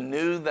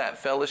 renew that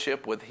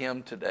fellowship with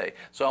him today.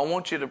 So I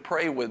want you to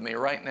pray with me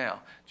right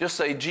now. Just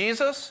say,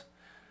 Jesus,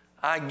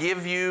 I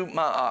give you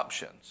my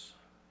options.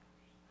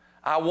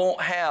 I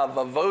won't have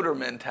a voter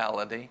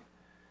mentality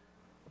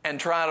and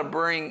try to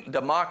bring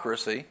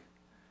democracy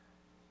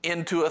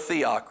into a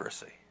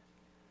theocracy.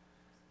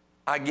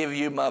 I give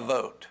you my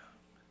vote.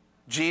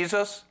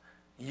 Jesus,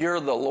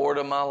 you're the Lord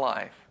of my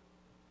life.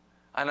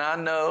 And I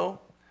know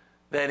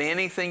that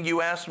anything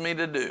you ask me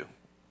to do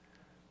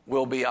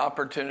will be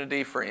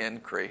opportunity for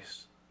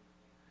increase.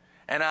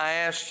 And I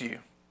ask you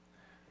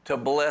to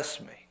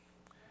bless me.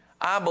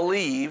 I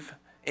believe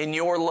in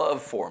your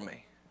love for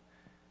me,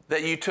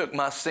 that you took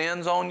my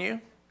sins on you,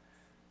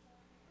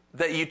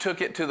 that you took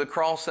it to the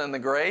cross and the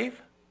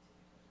grave,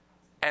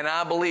 and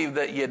I believe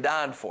that you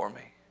died for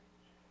me.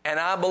 And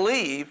I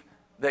believe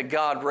that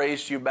God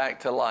raised you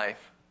back to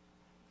life.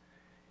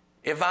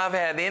 If I've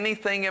had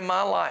anything in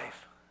my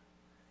life,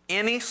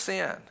 any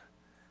sin,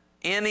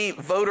 any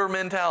voter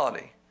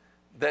mentality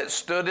that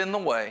stood in the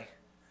way,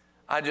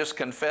 I just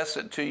confess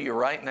it to you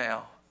right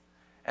now.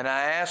 And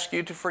I ask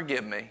you to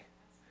forgive me.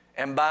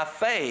 And by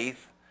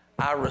faith,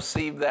 I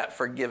receive that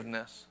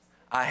forgiveness.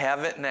 I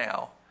have it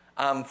now.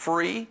 I'm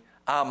free,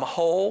 I'm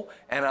whole,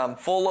 and I'm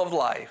full of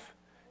life.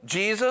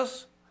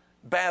 Jesus,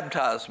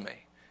 baptize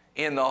me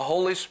in the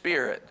Holy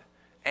Spirit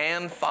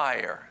and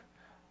fire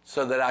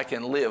so that I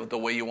can live the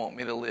way you want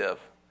me to live.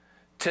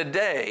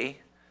 Today,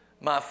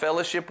 my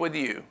fellowship with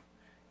you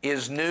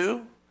is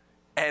new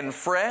and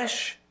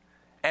fresh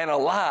and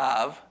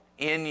alive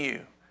in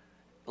you.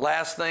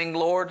 Last thing,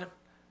 Lord,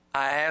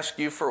 I ask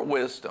you for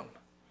wisdom.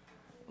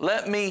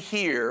 Let me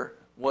hear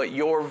what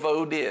your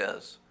vote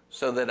is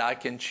so that I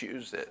can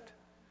choose it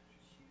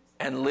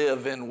and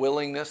live in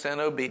willingness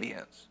and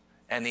obedience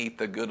and eat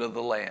the good of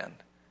the land.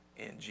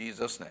 In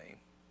Jesus' name,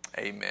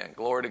 amen.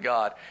 Glory to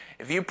God.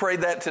 If you prayed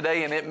that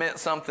today and it meant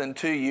something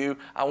to you,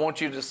 I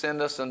want you to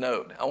send us a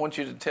note. I want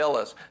you to tell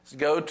us.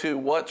 Go to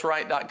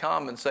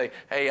what'sright.com and say,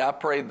 hey, I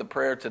prayed the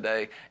prayer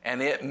today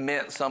and it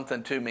meant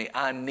something to me.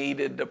 I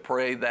needed to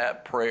pray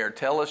that prayer.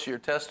 Tell us your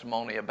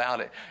testimony about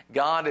it.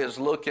 God is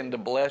looking to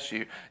bless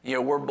you. You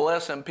know, we're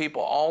blessing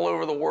people all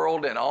over the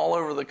world and all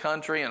over the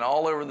country and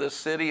all over this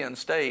city and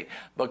state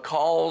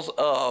because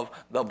of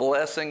the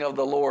blessing of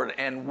the Lord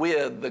and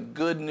with the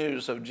good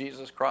news of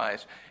Jesus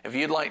Christ. If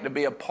you'd like to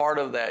be a part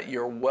of that,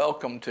 you're welcome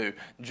to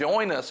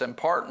join us and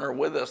partner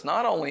with us,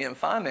 not only in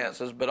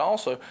finances, but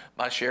also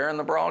by sharing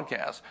the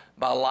broadcast,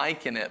 by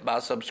liking it, by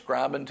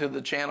subscribing to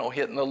the channel,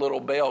 hitting the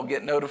little bell,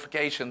 get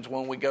notifications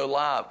when we go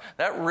live.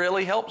 That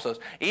really helps us.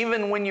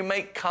 Even when you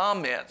make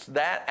comments,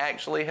 that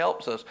actually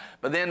helps us.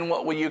 But then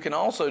what you can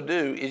also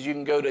do is you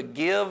can go to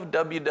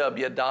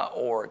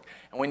giveww.org.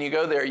 And when you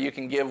go there, you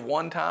can give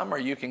one time or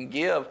you can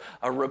give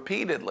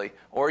repeatedly,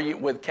 or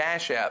with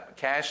Cash App,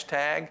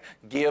 hashtag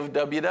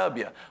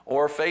GiveWW,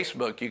 or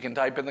Facebook, you can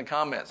type in the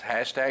comments,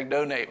 hashtag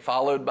donate,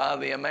 followed by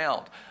the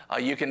amount.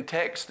 You can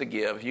text to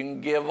give. You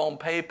can give on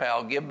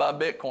PayPal, give by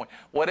Bitcoin.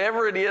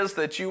 Whatever it is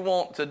that you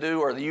want to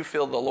do or you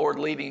feel the Lord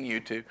leading you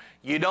to,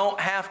 you don't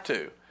have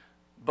to.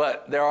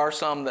 But there are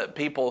some that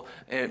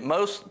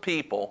most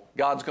people,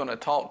 God's going to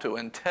talk to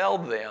and tell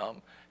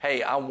them,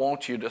 hey, I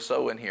want you to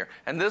sow in here.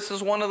 And this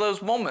is one of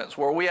those moments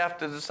where we have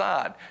to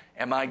decide,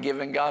 am I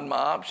giving God my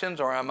options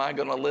or am I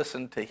going to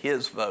listen to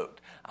his vote?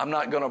 I'm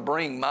not going to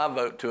bring my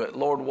vote to it.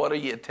 Lord, what are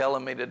you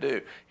telling me to do?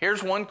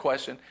 Here's one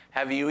question.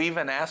 Have you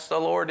even asked the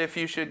Lord if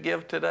you should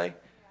give today?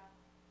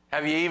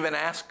 Have you even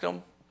asked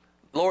him,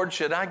 Lord,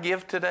 should I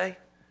give today?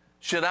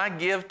 Should I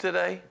give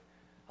today?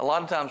 A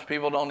lot of times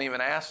people don't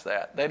even ask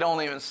that. They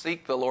don't even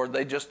seek the Lord.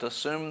 They just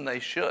assume they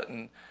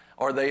shouldn't,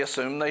 or they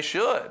assume they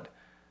should.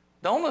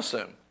 Don't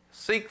assume.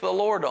 Seek the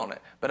Lord on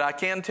it. But I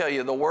can tell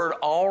you, the Word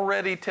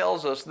already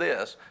tells us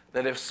this,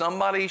 that if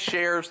somebody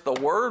shares the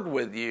Word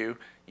with you,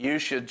 you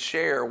should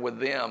share with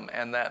them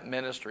and that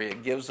ministry.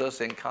 It gives us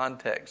in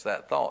context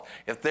that thought.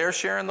 If they're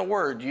sharing the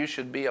Word, you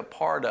should be a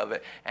part of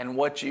it. And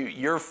what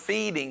you're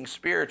feeding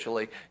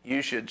spiritually,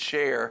 you should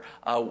share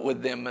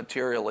with them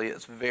materially.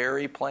 It's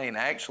very plain.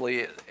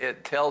 Actually,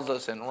 it tells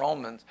us in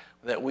Romans,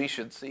 that we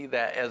should see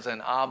that as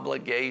an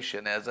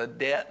obligation, as a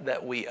debt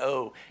that we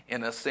owe.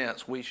 In a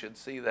sense, we should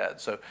see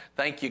that. So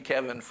thank you,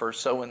 Kevin, for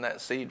sowing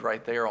that seed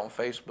right there on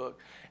Facebook.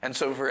 And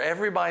so for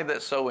everybody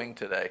that's sowing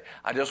today,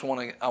 I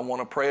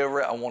want to pray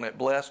over it. I want it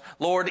blessed.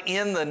 Lord,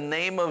 in the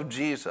name of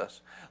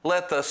Jesus,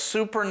 let the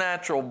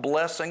supernatural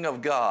blessing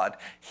of God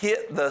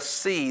hit the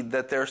seed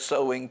that they're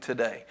sowing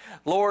today.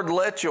 Lord,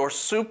 let your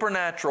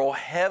supernatural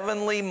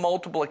heavenly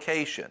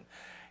multiplication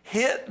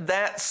hit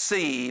that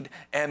seed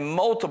and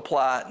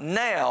multiply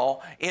now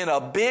in a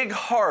big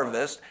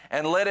harvest,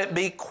 and let it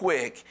be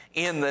quick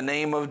in the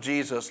name of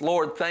Jesus.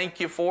 Lord, thank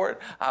you for it.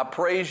 I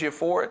praise you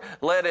for it.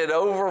 Let it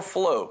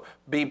overflow,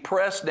 be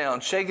pressed down,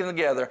 shaken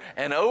together,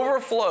 and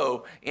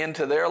overflow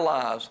into their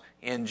lives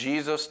in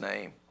Jesus'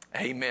 name.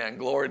 Amen.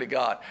 Glory to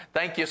God.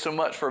 Thank you so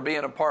much for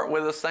being a part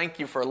with us. Thank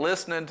you for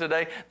listening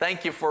today.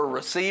 Thank you for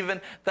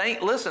receiving.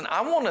 Listen,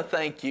 I want to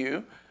thank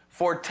you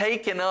for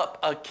taking up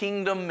a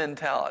kingdom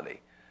mentality.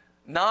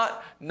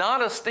 Not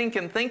a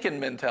stinking thinking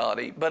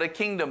mentality, but a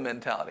kingdom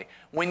mentality.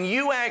 When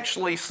you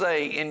actually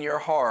say in your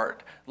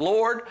heart,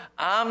 Lord,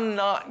 I'm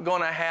not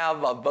going to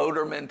have a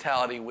voter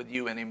mentality with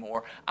you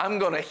anymore. I'm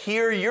going to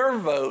hear your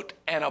vote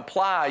and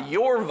apply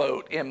your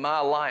vote in my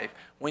life.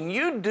 When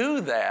you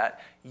do that,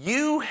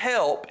 you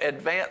help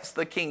advance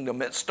the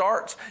kingdom. It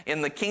starts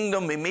in the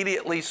kingdom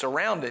immediately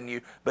surrounding you,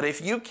 but if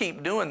you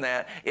keep doing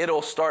that,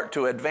 it'll start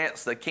to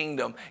advance the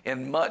kingdom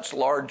in much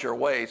larger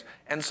ways.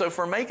 And so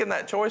for making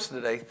that choice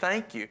today,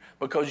 thank you,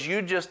 because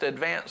you just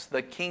advanced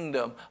the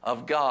kingdom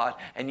of God,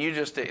 and you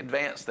just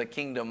advanced the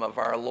kingdom of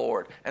our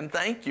Lord. And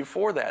thank you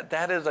for that.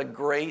 That is a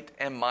great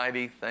and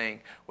mighty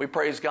thing. We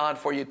praise God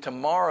for you.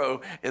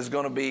 Tomorrow is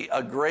going to be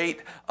a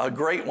great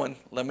one.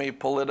 Let me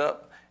pull it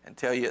up and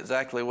tell you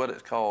exactly what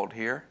it's called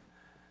here.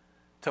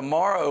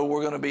 Tomorrow we're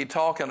going to be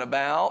talking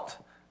about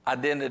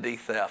identity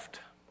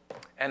theft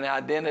and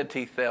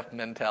identity theft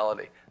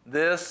mentality.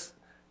 This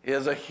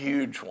is a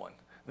huge one.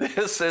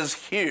 This is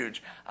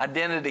huge.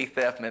 Identity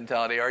theft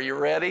mentality. Are you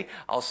ready?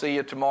 I'll see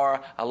you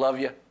tomorrow. I love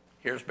you.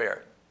 Here's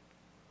Barrett.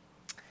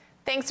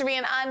 Thanks for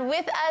being on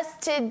with us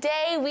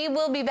today. We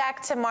will be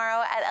back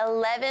tomorrow at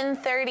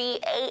 11:30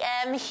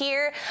 a.m.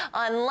 here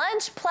on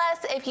Lunch Plus.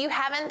 If you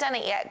haven't done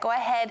it yet, go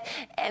ahead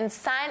and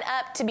sign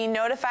up to be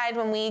notified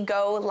when we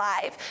go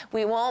live.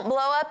 We won't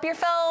blow up your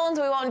phones.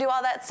 We won't do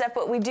all that stuff,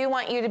 but we do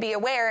want you to be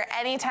aware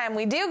anytime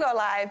we do go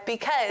live,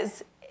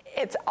 because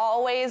it's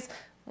always,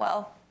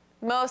 well,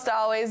 most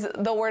always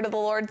the word of the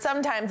Lord.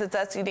 Sometimes it's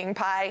us eating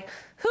pie.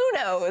 Who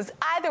knows?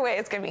 Either way,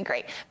 it's going to be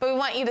great. But we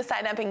want you to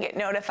sign up and get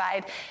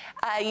notified.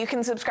 You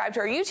can subscribe to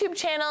our YouTube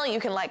channel. You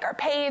can like our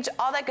page,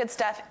 all that good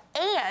stuff.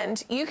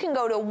 And you can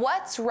go to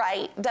What's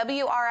Right, WRIGHT.com,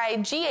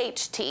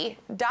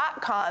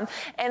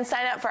 and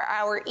sign up for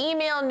our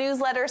email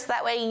newsletter, so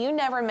that way you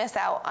never miss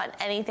out on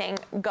anything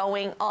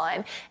going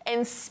on.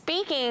 And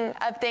speaking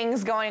of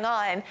things going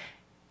on,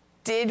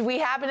 did we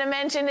happen to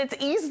mention it's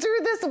Easter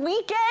this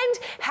weekend?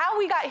 How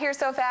we got here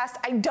so fast,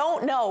 I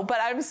don't know, but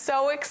I'm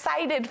so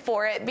excited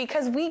for it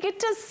because we get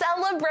to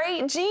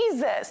celebrate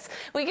Jesus.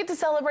 We get to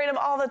celebrate him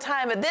all the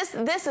time, but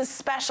this is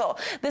special.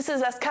 This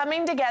is us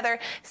coming together,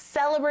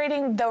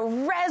 celebrating the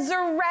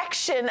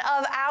resurrection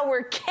of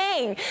our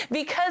King.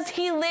 Because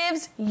he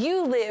lives,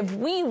 you live,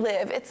 we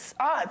live. It's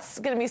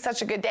going to be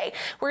such a good day.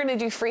 We're going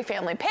to do free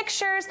family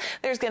pictures.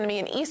 There's going to be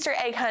an Easter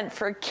egg hunt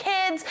for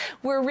kids.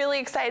 We're really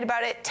excited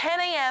about it. 10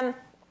 a.m.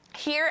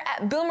 here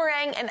at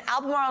Boomerang in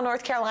Albemarle,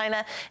 North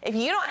Carolina. If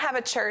you don't have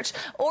a church,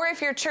 or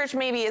if your church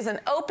maybe isn't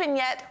open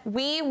yet,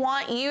 we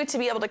want you to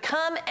be able to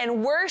come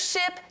and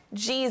worship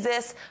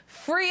Jesus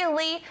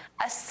freely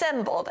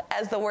assembled,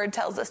 as the word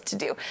tells us to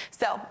do.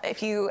 So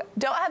if you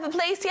don't have a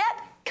place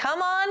yet,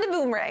 come on to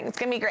Boomerang. It's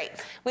going to be great.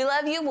 We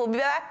love you. We'll be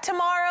back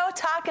tomorrow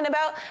talking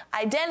about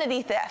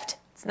identity theft.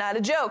 It's not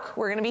a joke.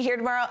 We're going to be here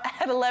tomorrow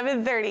at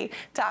 11:30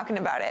 talking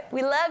about it.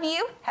 We love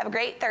you. Have a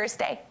great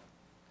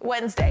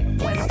Wednesday.